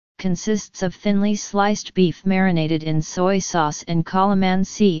 consists of thinly sliced beef marinated in soy sauce and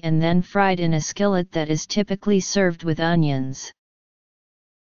calamansi and then fried in a skillet that is typically served with onions.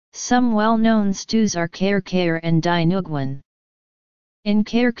 Some well-known stews are kare-kare and dinuguan. In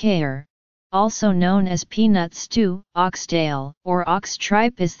kare-kare, also known as peanut stew, oxtail or ox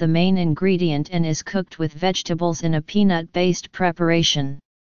tripe is the main ingredient and is cooked with vegetables in a peanut-based preparation.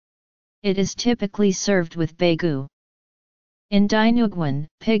 It is typically served with bagu. In dinuguan,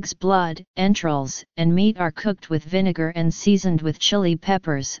 pig's blood, entrails, and meat are cooked with vinegar and seasoned with chili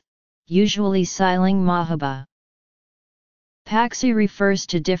peppers, usually siling mahaba. Paksi refers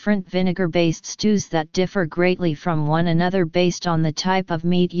to different vinegar-based stews that differ greatly from one another based on the type of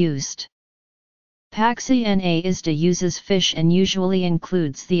meat used. Paksi na Isda uses fish and usually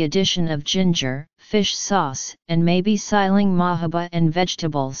includes the addition of ginger, fish sauce, and maybe siling mahaba and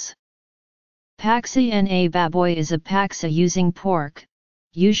vegetables. Paksi na Baboy is a paksa using pork,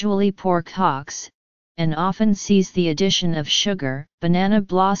 usually pork hocks, and often sees the addition of sugar, banana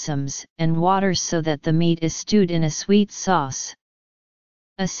blossoms, and water so that the meat is stewed in a sweet sauce.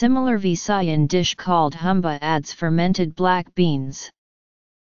 A similar Visayan dish called humba adds fermented black beans.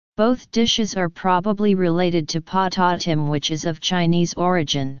 Both dishes are probably related to patatim, which is of Chinese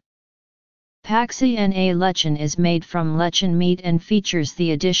origin. Paksi na lechon is made from lechon meat and features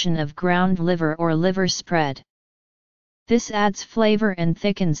the addition of ground liver or liver spread. This adds flavor and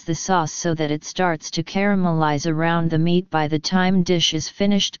thickens the sauce so that it starts to caramelize around the meat by the time dish is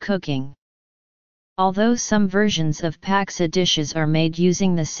finished cooking. Although some versions of paksa dishes are made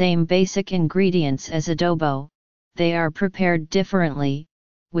using the same basic ingredients as adobo, they are prepared differently,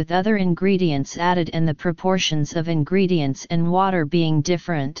 with other ingredients added and the proportions of ingredients and water being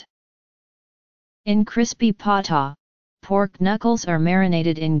different. In crispy pata, pork knuckles are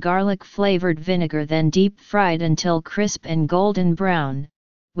marinated in garlic-flavored vinegar then deep-fried until crisp and golden brown,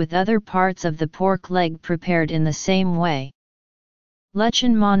 with other parts of the pork leg prepared in the same way.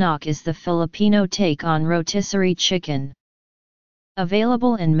 Lechon manok is the Filipino take on rotisserie chicken.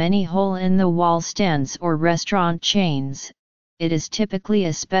 Available in many hole-in-the-wall stands or restaurant chains, it is typically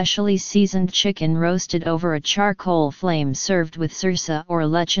a specially seasoned chicken roasted over a charcoal flame served with sirsa or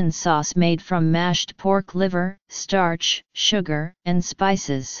lechon sauce made from mashed pork liver, starch, sugar, and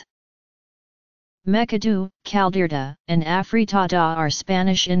spices. Mecado, caldereta, and afritada are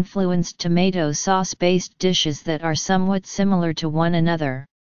Spanish-influenced tomato sauce-based dishes that are somewhat similar to one another.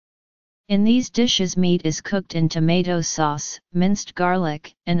 In these dishes meat is cooked in tomato sauce, minced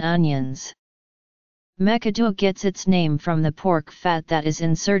garlic, and onions. Mecado gets its name from the pork fat that is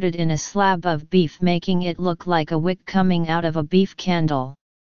inserted in a slab of beef, making it look like a wick coming out of a beef candle.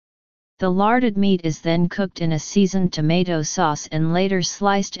 The larded meat is then cooked in a seasoned tomato sauce and later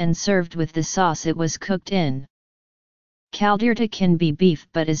sliced and served with the sauce it was cooked in. Caldereta can be beef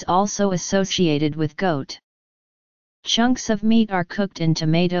but is also associated with goat. Chunks of meat are cooked in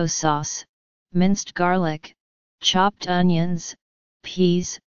tomato sauce, minced garlic, chopped onions,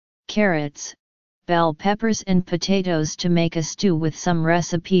 peas, carrots, bell peppers and potatoes to make a stew, with some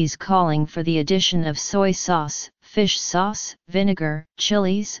recipes calling for the addition of soy sauce, fish sauce, vinegar,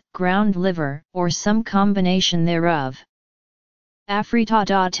 chilies, ground liver, or some combination thereof.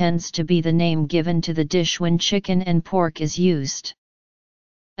 Afritada tends to be the name given to the dish when chicken and pork is used.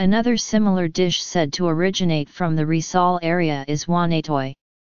 Another similar dish said to originate from the Rizal area is wanatoy.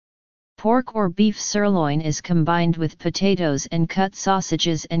 Pork or beef sirloin is combined with potatoes and cut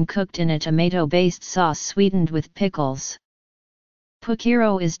sausages and cooked in a tomato-based sauce sweetened with pickles.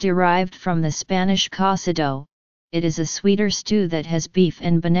 Puchero is derived from the Spanish cocido. It is a sweeter stew that has beef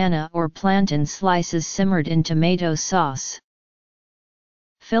and banana or plantain slices simmered in tomato sauce.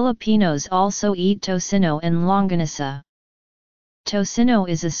 Filipinos also eat tocino and longanisa. Tocino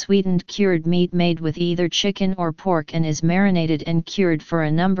is a sweetened cured meat made with either chicken or pork and is marinated and cured for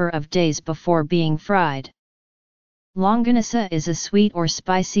a number of days before being fried. Longanisa is a sweet or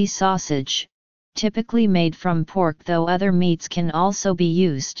spicy sausage, typically made from pork, though other meats can also be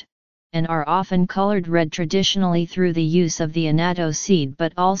used, and are often colored red traditionally through the use of the annatto seed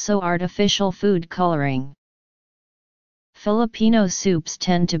but also artificial food coloring. Filipino soups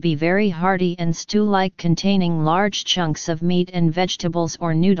tend to be very hearty and stew-like, containing large chunks of meat and vegetables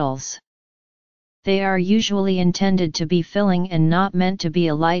or noodles. They are usually intended to be filling and not meant to be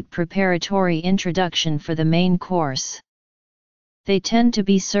a light preparatory introduction for the main course. They tend to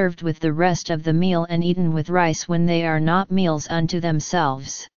be served with the rest of the meal and eaten with rice when they are not meals unto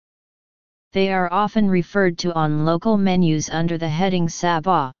themselves. They are often referred to on local menus under the heading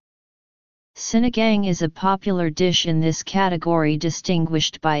saba. Sinigang is a popular dish in this category,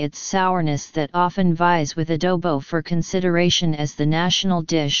 distinguished by its sourness that often vies with adobo for consideration as the national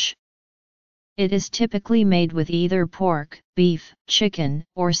dish. It is typically made with either pork, beef, chicken,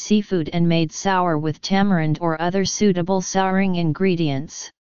 or seafood and made sour with tamarind or other suitable souring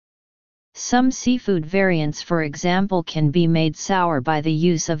ingredients. Some seafood variants, for example, can be made sour by the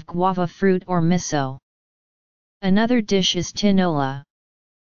use of guava fruit or miso. Another dish is tinola.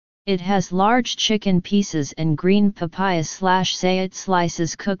 It has large chicken pieces and green papaya/sayat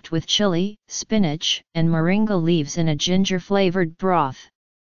slices cooked with chili, spinach, and moringa leaves in a ginger-flavored broth.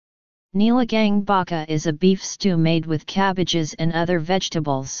 Nilagang baka is a beef stew made with cabbages and other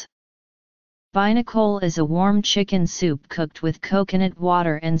vegetables. Binacol is a warm chicken soup cooked with coconut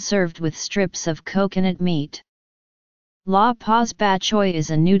water and served with strips of coconut meat. La Paz Bachoy is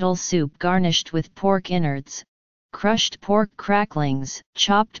a noodle soup garnished with pork innards, crushed pork cracklings,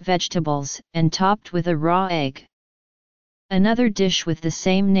 chopped vegetables, and topped with a raw egg. Another dish with the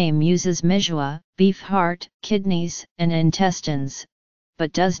same name uses misua, beef heart, kidneys, and intestines,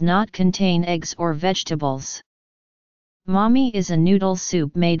 but does not contain eggs or vegetables. Mami is a noodle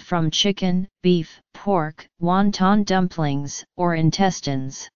soup made from chicken, beef, pork, wonton dumplings, or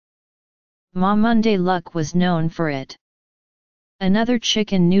intestines. Mamunde Luck was known for it. Another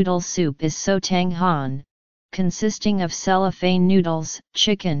chicken noodle soup is sotang han, consisting of cellophane noodles,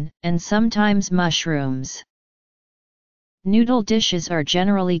 chicken, and sometimes mushrooms. Noodle dishes are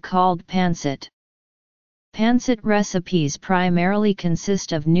generally called pancit. Pancit recipes primarily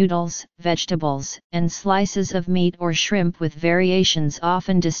consist of noodles, vegetables, and slices of meat or shrimp with variations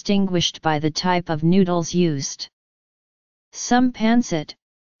often distinguished by the type of noodles used. Some pancit,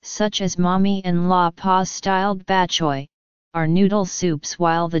 such as Mami and La Paz-styled bachoy, are noodle soups,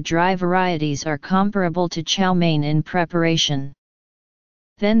 while the dry varieties are comparable to chow mein in preparation.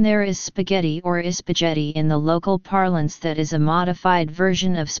 Then there is spaghetti or espagetti in the local parlance, that is a modified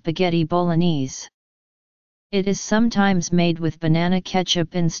version of spaghetti bolognese. It is sometimes made with banana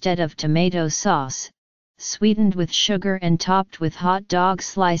ketchup instead of tomato sauce, sweetened with sugar and topped with hot dog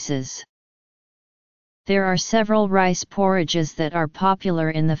slices. There are several rice porridges that are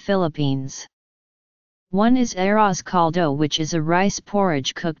popular in the Philippines. One is arroz caldo, which is a rice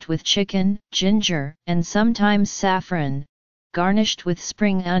porridge cooked with chicken, ginger, and sometimes saffron, garnished with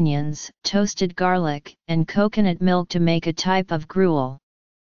spring onions, toasted garlic, and coconut milk to make a type of gruel.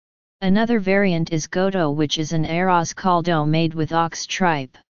 Another variant is goto, which is an arroz caldo made with ox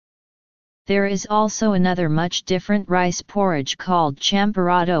tripe. There is also another much different rice porridge called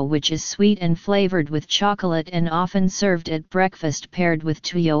champorado, which is sweet and flavored with chocolate and often served at breakfast paired with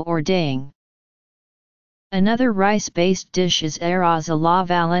tuyo or daing. Another rice-based dish is arroz a la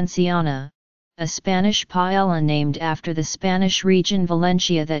valenciana, a Spanish paella named after the Spanish region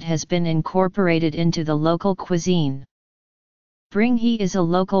Valencia that has been incorporated into the local cuisine. Bringhi is a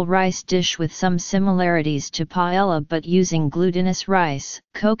local rice dish with some similarities to paella but using glutinous rice,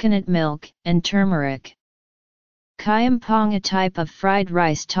 coconut milk, and turmeric. Kayam, a type of fried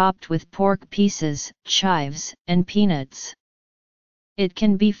rice topped with pork pieces, chives, and peanuts. It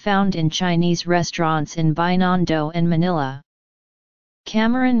can be found in Chinese restaurants in Binondo and Manila.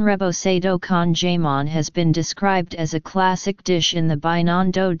 Cameron rebozado con jamon has been described as a classic dish in the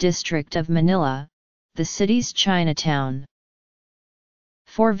Binondo district of Manila, the city's Chinatown.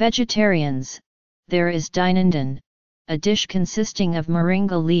 For vegetarians, there is dinandan, a dish consisting of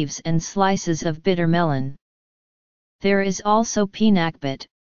moringa leaves and slices of bitter melon. There is also pinakbet,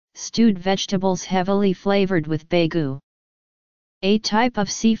 stewed vegetables heavily flavored with bagu. A type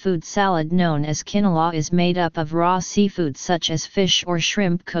of seafood salad known as quinoa is made up of raw seafood such as fish or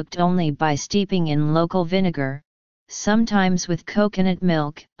shrimp cooked only by steeping in local vinegar, sometimes with coconut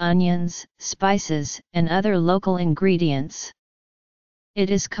milk, onions, spices, and other local ingredients. It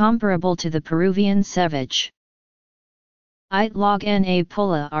is comparable to the Peruvian ceviche. Itlog na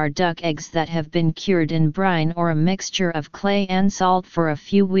pula are duck eggs that have been cured in brine or a mixture of clay and salt for a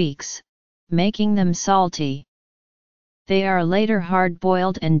few weeks, making them salty. They are later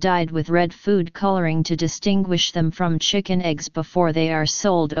hard-boiled and dyed with red food coloring to distinguish them from chicken eggs before they are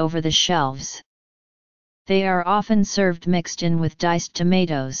sold over the shelves. They are often served mixed in with diced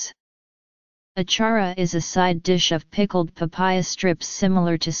tomatoes. Achara is a side dish of pickled papaya strips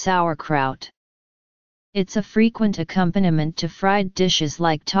similar to sauerkraut. It's a frequent accompaniment to fried dishes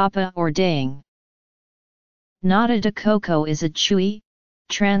like tapa or daing. Nata de coco is a chewy,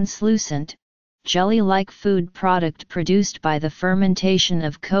 translucent, jelly-like food product produced by the fermentation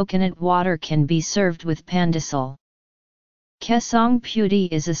of coconut water, can be served with pandesal. Kesong puti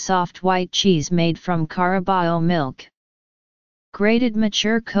is a soft white cheese made from carabao milk. Grated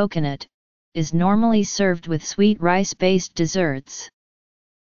mature coconut is normally served with sweet rice-based desserts.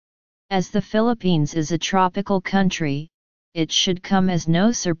 As the Philippines is a tropical country, it should come as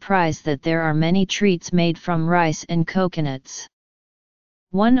no surprise that there are many treats made from rice and coconuts.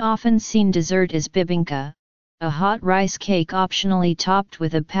 One often seen dessert is bibingka, a hot rice cake optionally topped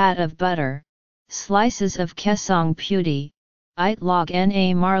with a pat of butter, slices of kesong puti, itlog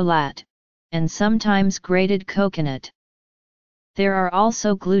na marlat, and sometimes grated coconut. There are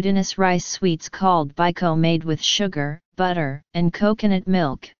also glutinous rice sweets called biko made with sugar, butter, and coconut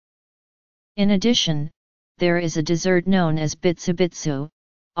milk. In addition, there is a dessert known as bitsu-bitsu,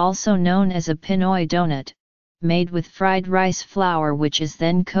 also known as a Pinoy donut, made with fried rice flour which is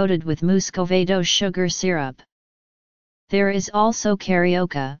then coated with muscovado sugar syrup. There is also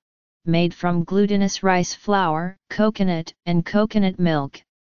carioca, made from glutinous rice flour, coconut, and coconut milk,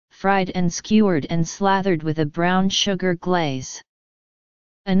 fried and skewered and slathered with a brown sugar glaze.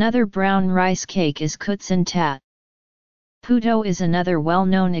 Another brown rice cake is kutsan tat. Puto is another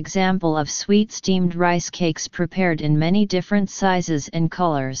well-known example of sweet steamed rice cakes prepared in many different sizes and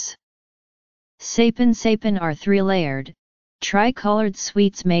colors. Sapin are three-layered, tri-colored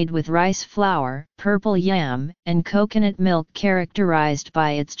sweets made with rice flour, purple yam, and coconut milk characterized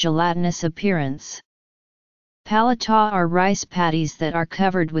by its gelatinous appearance. Palata are rice patties that are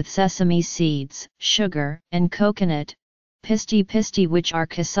covered with sesame seeds, sugar, and coconut. Pisti pisti, which are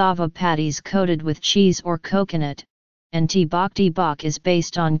cassava patties coated with cheese or coconut, and tibok is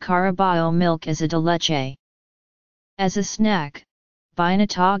based on carabao milk as a de leche. As a snack,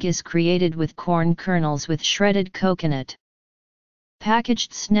 binatog is created with corn kernels with shredded coconut.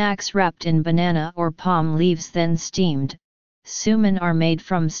 Packaged snacks wrapped in banana or palm leaves then steamed. Suman are made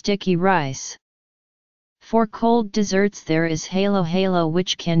from sticky rice. For cold desserts there is halo halo,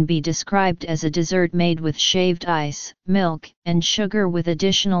 which can be described as a dessert made with shaved ice, milk, and sugar with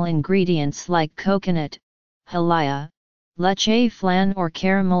additional ingredients like coconut, halaya, leche flan or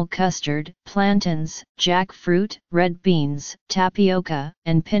caramel custard, plantains, jackfruit, red beans, tapioca,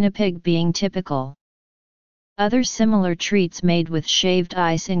 and pinnipig being typical. Other similar treats made with shaved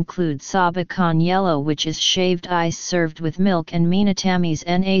ice include saba con yellow, which is shaved ice served with milk, and minatamis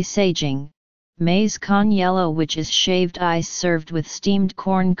na saging, maize con yellow, which is shaved ice served with steamed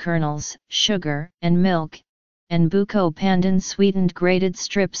corn kernels, sugar, and milk, and buko pandan, sweetened grated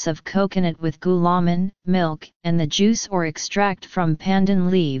strips of coconut with gulaman, milk, and the juice or extract from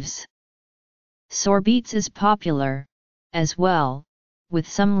pandan leaves. Sorbetes is popular, as well, with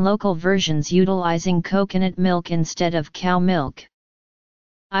some local versions utilizing coconut milk instead of cow milk.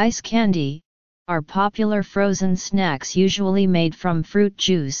 Ice candy are popular frozen snacks usually made from fruit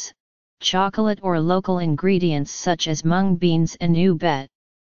juice, chocolate, or local ingredients such as mung beans and ube.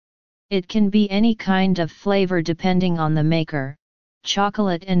 It can be any kind of flavor depending on the maker.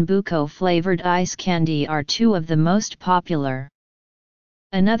 Chocolate and buko flavored ice candy are two of the most popular.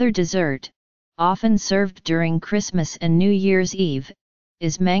 Another dessert, often served during Christmas and New Year's Eve,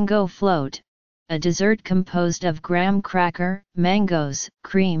 is mango float, a dessert composed of graham cracker, mangoes,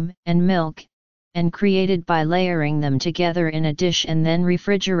 cream, and milk, and created by layering them together in a dish and then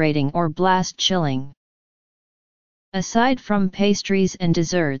refrigerating or blast chilling. Aside from pastries and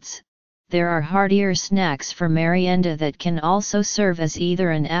desserts, there are heartier snacks for merienda that can also serve as either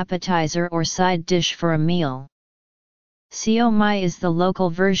an appetizer or side dish for a meal. Siomai is the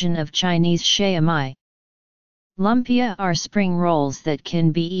local version of Chinese siomai. Lumpia are spring rolls that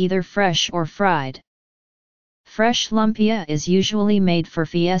can be either fresh or fried. Fresh lumpia is usually made for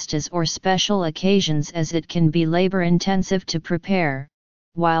fiestas or special occasions as it can be labor-intensive to prepare,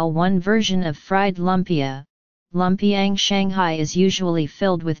 while one version of fried lumpia, lumpiang Shanghai, is usually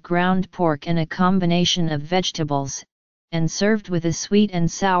filled with ground pork and a combination of vegetables, and served with a sweet and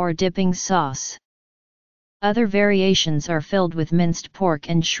sour dipping sauce. Other variations are filled with minced pork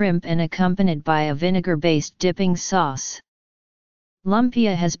and shrimp and accompanied by a vinegar-based dipping sauce.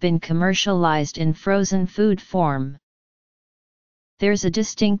 Lumpia has been commercialized in frozen food form. There's a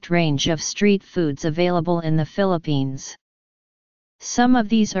distinct range of street foods available in the Philippines. Some of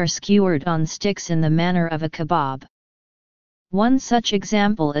these are skewered on sticks in the manner of a kebab. One such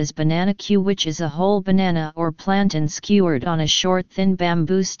example is banana Q, which is a whole banana or plantain skewered on a short thin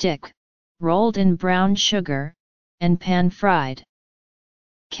bamboo stick, rolled in brown sugar, and pan-fried.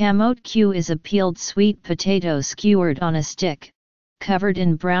 Camote Q is a peeled sweet potato skewered on a stick, covered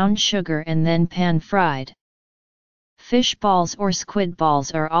in brown sugar and then pan-fried. Fish balls or squid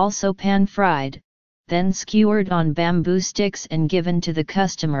balls are also pan-fried, then skewered on bamboo sticks and given to the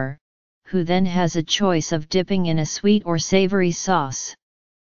customer, who then has a choice of dipping in a sweet or savory sauce.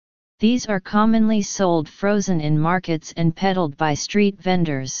 These are commonly sold frozen in markets and peddled by street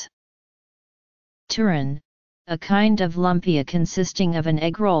vendors. Turon, a kind of lumpia consisting of an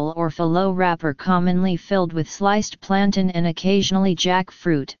egg roll or phyllo wrapper commonly filled with sliced plantain and occasionally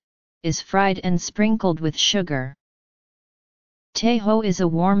jackfruit, is fried and sprinkled with sugar. Teho is a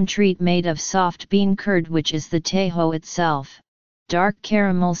warm treat made of soft bean curd, which is the teho itself, dark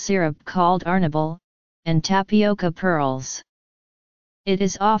caramel syrup called arnibal, and tapioca pearls. It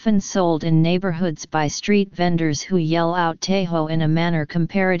is often sold in neighborhoods by street vendors who yell out teho in a manner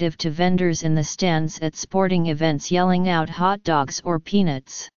comparative to vendors in the stands at sporting events yelling out hot dogs or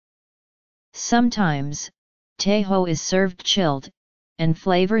peanuts. Sometimes, teho is served chilled, and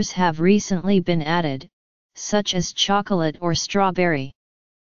flavors have recently been added, such as chocolate or strawberry.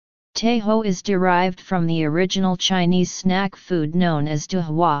 Teho is derived from the original Chinese snack food known as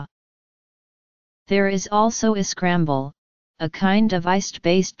duhua. There is also a scramble, a kind of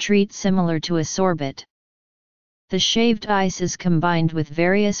iced-based treat similar to a sorbet. The shaved ice is combined with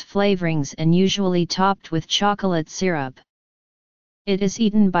various flavorings and usually topped with chocolate syrup. It is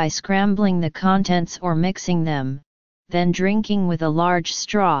eaten by scrambling the contents or mixing them, then drinking with a large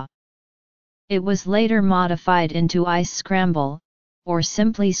straw. It was later modified into ice scramble, or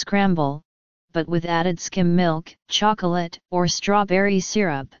simply scramble, but with added skim milk, chocolate, or strawberry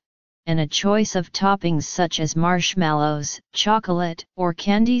syrup. and a choice of toppings such as marshmallows, chocolate, or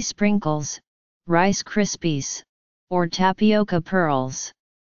candy sprinkles, Rice Krispies, or tapioca pearls.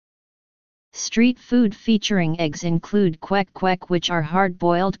 Street food featuring eggs include kwek kwek, which are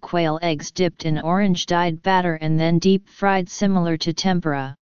hard-boiled quail eggs dipped in orange-dyed batter and then deep-fried similar to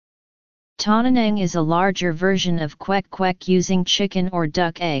tempura. Tonanang is a larger version of kwek kwek using chicken or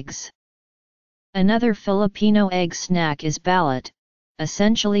duck eggs. Another Filipino egg snack is balut,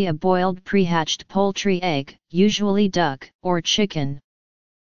 essentially a boiled pre-hatched poultry egg, usually duck or chicken.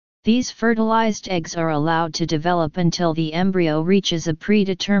 These fertilized eggs are allowed to develop until the embryo reaches a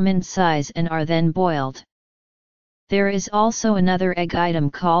predetermined size and are then boiled. There is also another egg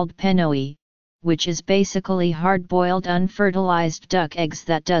item called penoy, which is basically hard-boiled unfertilized duck eggs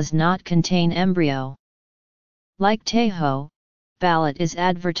that does not contain embryo. Like tejo, balut is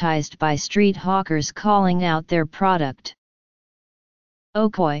advertised by street hawkers calling out their product.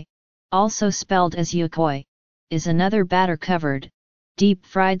 Okoy, also spelled as yukoy, is another batter-covered,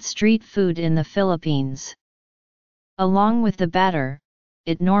 deep-fried street food in the Philippines. Along with the batter,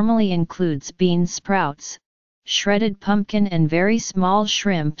 it normally includes bean sprouts, shredded pumpkin and very small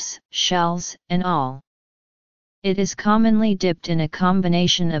shrimps, shells, and all. It is commonly dipped in a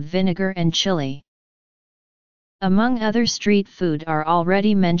combination of vinegar and chili. Among other street food are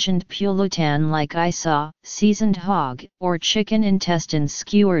already mentioned pulutan like isa, seasoned hog or chicken intestines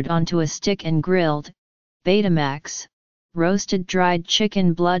skewered onto a stick and grilled, betamax, roasted dried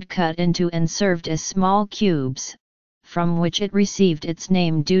chicken blood cut into and served as small cubes, from which it received its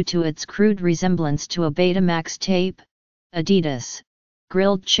name due to its crude resemblance to a Betamax tape, Adidas,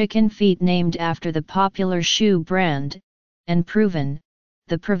 grilled chicken feet named after the popular shoe brand, and proven,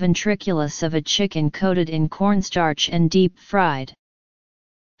 the proventriculus of a chicken coated in cornstarch and deep-fried.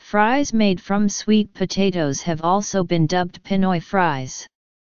 Fries made from sweet potatoes have also been dubbed Pinoy fries.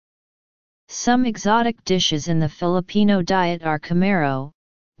 Some exotic dishes in the Filipino diet are camaro,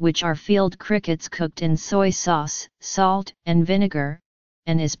 which are field crickets cooked in soy sauce, salt, and vinegar,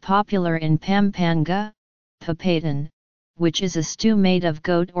 and is popular in Pampanga, papaitan, which is a stew made of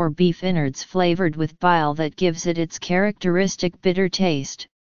goat or beef innards flavored with bile that gives it its characteristic bitter taste,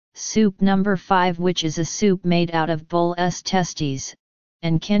 soup number 5, which is a soup made out of bull's testes,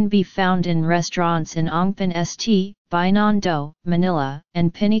 and can be found in restaurants in Ongpan St, Binondo, Manila,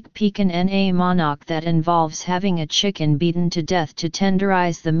 and Pinik Pekan Na Monok that involves having a chicken beaten to death to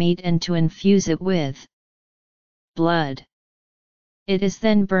tenderize the meat and to infuse it with blood. It is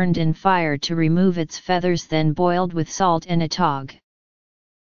then burned in fire to remove its feathers, then boiled with salt and atog.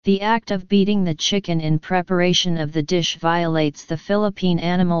 The act of beating the chicken in preparation of the dish violates the Philippine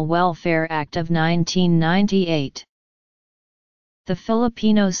Animal Welfare Act of 1998. The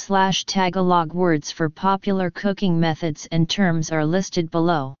Filipino/Tagalog words for popular cooking methods and terms are listed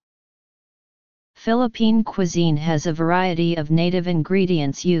below. Philippine cuisine has a variety of native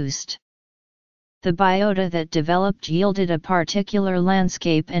ingredients used. The biota that developed yielded a particular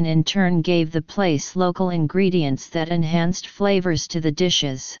landscape and in turn gave the place local ingredients that enhanced flavors to the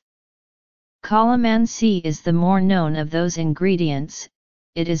dishes. Calamansi is the more known of those ingredients.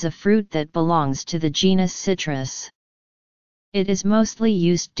 It is a fruit that belongs to the genus Citrus. It is mostly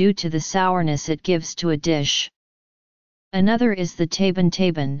used due to the sourness it gives to a dish. Another is the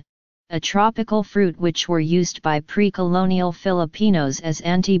taban-taban, a tropical fruit which were used by pre-colonial Filipinos as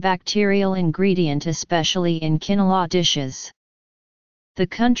antibacterial ingredient especially in quinoa dishes. The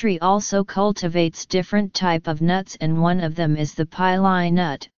country also cultivates different type of nuts and one of them is the pilay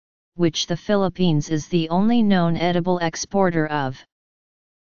nut, which the Philippines is the only known edible exporter of.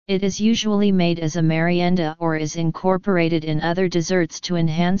 It is usually made as a merienda or is incorporated in other desserts to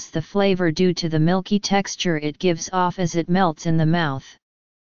enhance the flavor due to the milky texture it gives off as it melts in the mouth.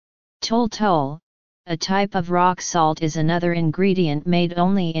 Tol-tol, a type of rock salt, is another ingredient made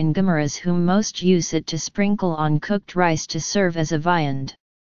only in Guimaras, whom most use it to sprinkle on cooked rice to serve as a viand.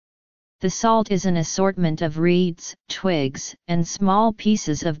 The salt is an assortment of reeds, twigs, and small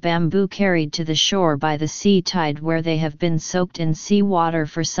pieces of bamboo carried to the shore by the sea tide where they have been soaked in seawater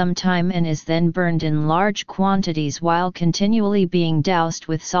for some time and is then burned in large quantities while continually being doused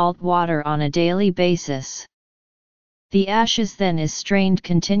with salt water on a daily basis. The ashes then is strained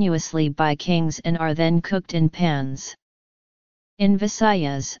continuously by kings and are then cooked in pans. In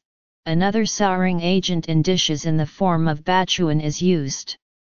Visayas, another souring agent in dishes in the form of batuan is used.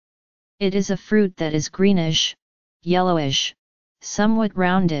 It is a fruit that is greenish, yellowish, somewhat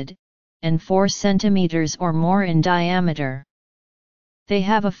rounded, and 4 centimeters or more in diameter. They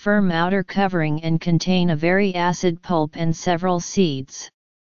have a firm outer covering and contain a very acid pulp and several seeds.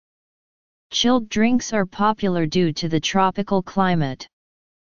 Chilled drinks are popular due to the tropical climate.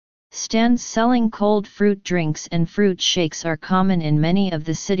 Stands selling cold fruit drinks and fruit shakes are common in many of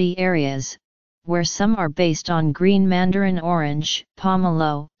the city areas, where some are based on green mandarin orange,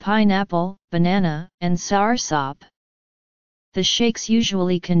 pomelo, pineapple, banana, and soursop. The shakes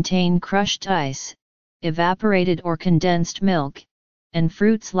usually contain crushed ice, evaporated or condensed milk, and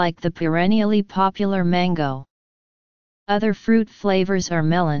fruits like the perennially popular mango. Other fruit flavors are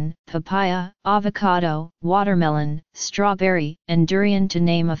melon, papaya, avocado, watermelon, strawberry, and durian to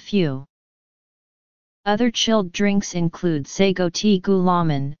name a few. Other chilled drinks include sago tea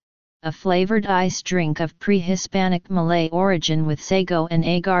gulaman, a flavored ice drink of pre-Hispanic Malay origin with sago and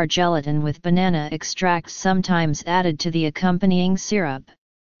agar gelatin with banana extracts sometimes added to the accompanying syrup.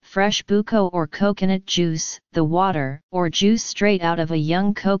 Fresh buko or coconut juice, the water or juice straight out of a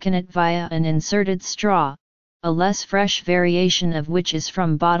young coconut via an inserted straw, a less fresh variation of which is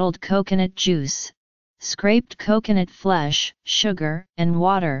from bottled coconut juice, scraped coconut flesh, sugar, and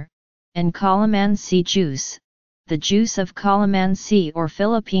water, and calamansi juice, the juice of calamansi or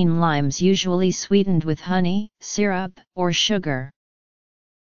Philippine limes usually sweetened with honey, syrup, or sugar.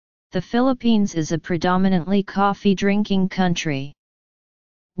 The Philippines is a predominantly coffee-drinking country.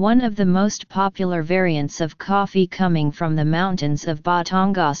 One of the most popular variants of coffee coming from the mountains of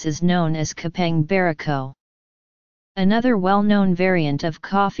Batangas is known as Kapeng Barako. Another well-known variant of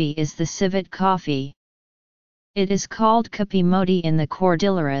coffee is the civet coffee. It is called Kapi Moti in the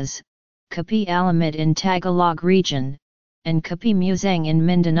Cordilleras, Kapi Alamid in Tagalog region, and Kapi Musang in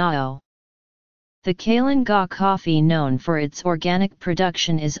Mindanao. The Kalanga coffee, known for its organic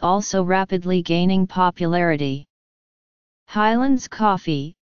production, is also rapidly gaining popularity. Highlands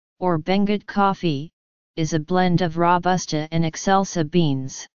coffee, or Benguet coffee, is a blend of Robusta and Excelsa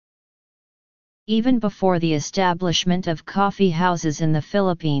beans. Even before the establishment of coffee houses in the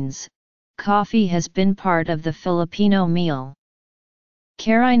Philippines, coffee has been part of the Filipino meal.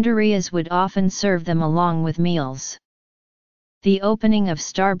 Carinderias would often serve them along with meals. The opening of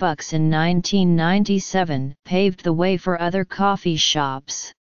Starbucks in 1997 paved the way for other coffee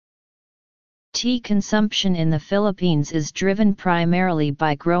shops. Tea consumption in the Philippines is driven primarily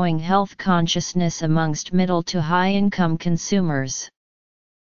by growing health consciousness amongst middle to high-income consumers.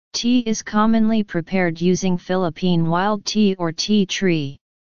 Tea is commonly prepared using Philippine wild tea or tea tree.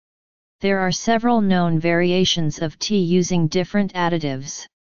 There are several known variations of tea using different additives.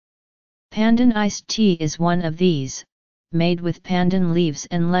 Pandan iced tea is one of these, made with pandan leaves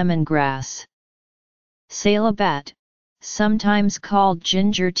and lemongrass. Salabat, sometimes called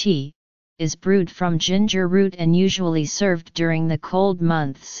ginger tea, is brewed from ginger root and usually served during the cold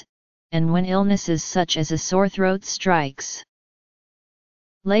months, and when illnesses such as a sore throat strikes.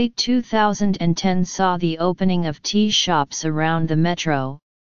 Late 2010 saw the opening of tea shops around the metro,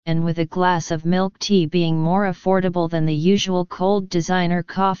 and with a glass of milk tea being more affordable than the usual cold designer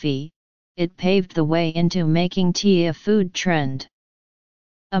coffee, it paved the way into making tea a food trend.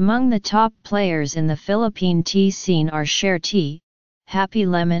 Among the top players in the Philippine tea scene are Share Tea, Happy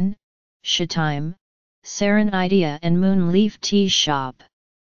Lemon, Showtime, Serenidia and Moonleaf Tea Shop.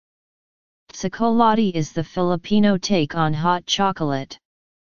 Tsokolate is the Filipino take on hot chocolate.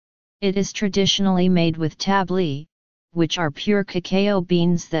 It is traditionally made with tabli, which are pure cacao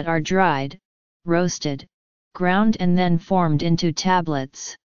beans that are dried, roasted, ground and then formed into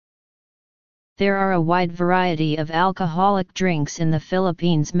tablets. There are a wide variety of alcoholic drinks in the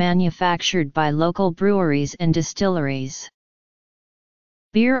Philippines manufactured by local breweries and distilleries.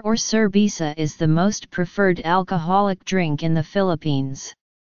 Beer or cerveza is the most preferred alcoholic drink in the Philippines.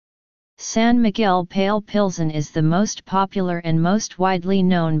 San Miguel Pale Pilsen is the most popular and most widely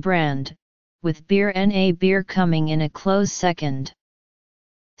known brand, with Beer NA beer coming in a close second.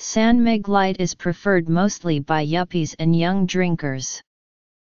 San Mig Light is preferred mostly by yuppies and young drinkers.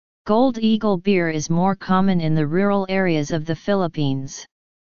 Gold Eagle beer is more common in the rural areas of the Philippines.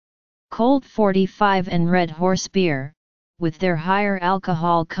 Colt 45 and Red Horse beer, with their higher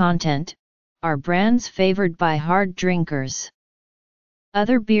alcohol content, are brands favored by hard drinkers.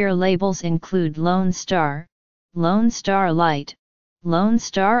 Other beer labels include Lone Star Light, Lone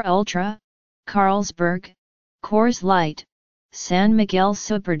Star Ultra, Carlsberg, Coors Light, San Miguel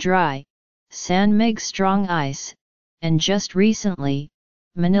Super Dry, San Mig Strong Ice, and just recently,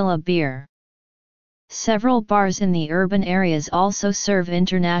 Manila Beer. Several bars in the urban areas also serve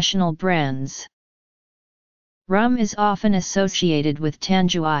international brands. Rum is often associated with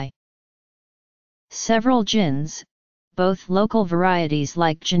Tanduay. Several gins, both local varieties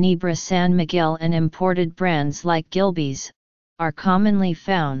like Ginebra San Miguel and imported brands like Gilbey's, are commonly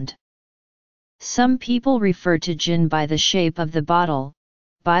found. Some people refer to gin by the shape of the bottle,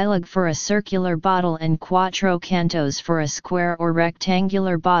 bilog for a circular bottle and cuatro cantos for a square or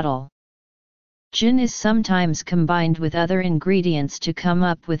rectangular bottle. Gin is sometimes combined with other ingredients to come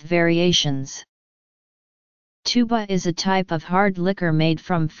up with variations. Tuba is a type of hard liquor made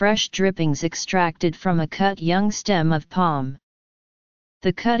from fresh drippings extracted from a cut young stem of palm.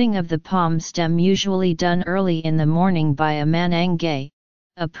 The cutting of the palm stem usually done early in the morning by a manangay,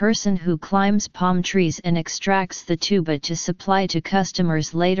 a person who climbs palm trees and extracts the tuba to supply to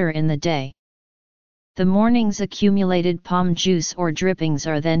customers later in the day. The morning's accumulated palm juice or drippings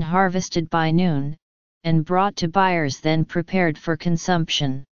are then harvested by noon, and brought to buyers then prepared for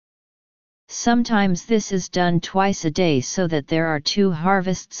consumption. Sometimes this is done twice a day so that there are two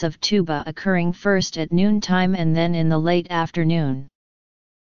harvests of tuba occurring first at noontime and then in the late afternoon.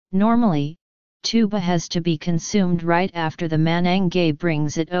 Normally, tuba has to be consumed right after the manangay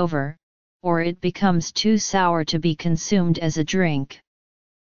brings it over, or it becomes too sour to be consumed as a drink.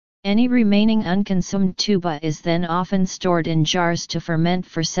 Any remaining unconsumed tuba is then often stored in jars to ferment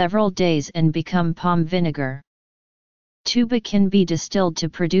for several days and become palm vinegar. Tuba can be distilled to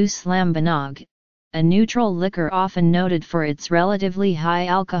produce lambanog, a neutral liquor often noted for its relatively high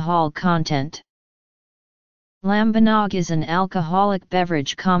alcohol content. Lambanog is an alcoholic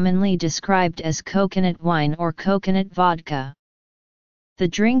beverage commonly described as coconut wine or coconut vodka. The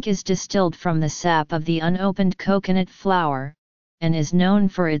drink is distilled from the sap of the unopened coconut flower, and is known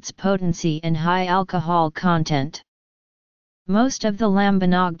for its potency and high alcohol content. Most of the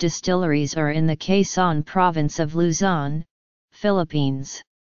lambanog distilleries are in the Quezon province of Luzon, Philippines.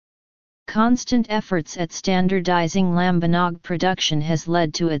 Constant efforts at standardizing lambanog production has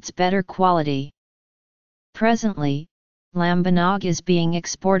led to its better quality. Presently, lambanog is being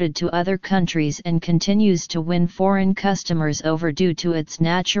exported to other countries and continues to win foreign customers over due to its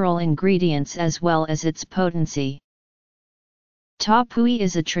natural ingredients as well as its potency. Tapui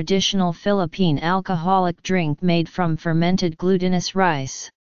is a traditional Philippine alcoholic drink made from fermented glutinous rice.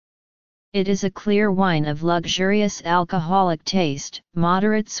 It is a clear wine of luxurious alcoholic taste,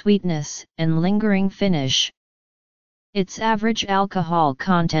 moderate sweetness, and lingering finish. Its average alcohol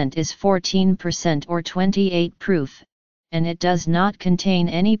content is 14% or 28 proof, and it does not contain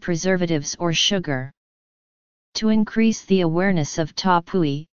any preservatives or sugar. To increase the awareness of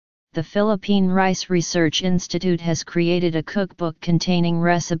Tapui, the Philippine Rice Research Institute has created a cookbook containing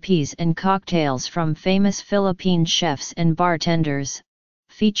recipes and cocktails from famous Philippine chefs and bartenders,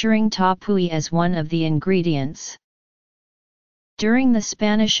 featuring tapui as one of the ingredients. During the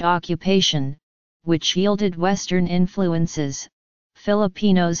Spanish occupation, which yielded Western influences,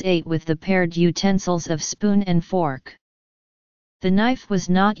 Filipinos ate with the paired utensils of spoon and fork. The knife was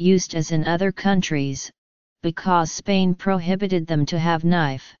not used as in other countries, because Spain prohibited them to have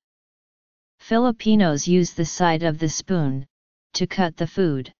knife. Filipinos use the side of the spoon to cut the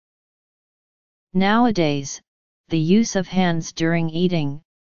food. Nowadays, the use of hands during eating,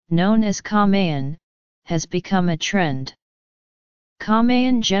 known as kamayan, has become a trend.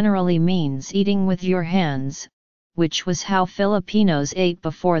 Kamayan generally means eating with your hands, which was how Filipinos ate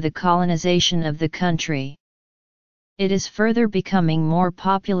before the colonization of the country. It is further becoming more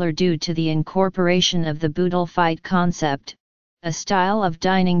popular due to the incorporation of the budol fight concept, a style of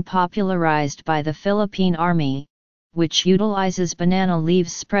dining popularized by the Philippine Army, which utilizes banana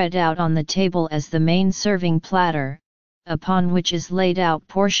leaves spread out on the table as the main serving platter, upon which is laid out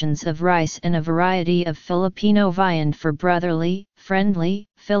portions of rice and a variety of Filipino viand for brotherly, friendly,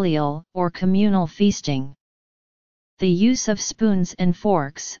 filial, or communal feasting. The use of spoons and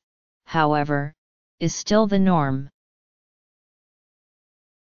forks, however, is still the norm.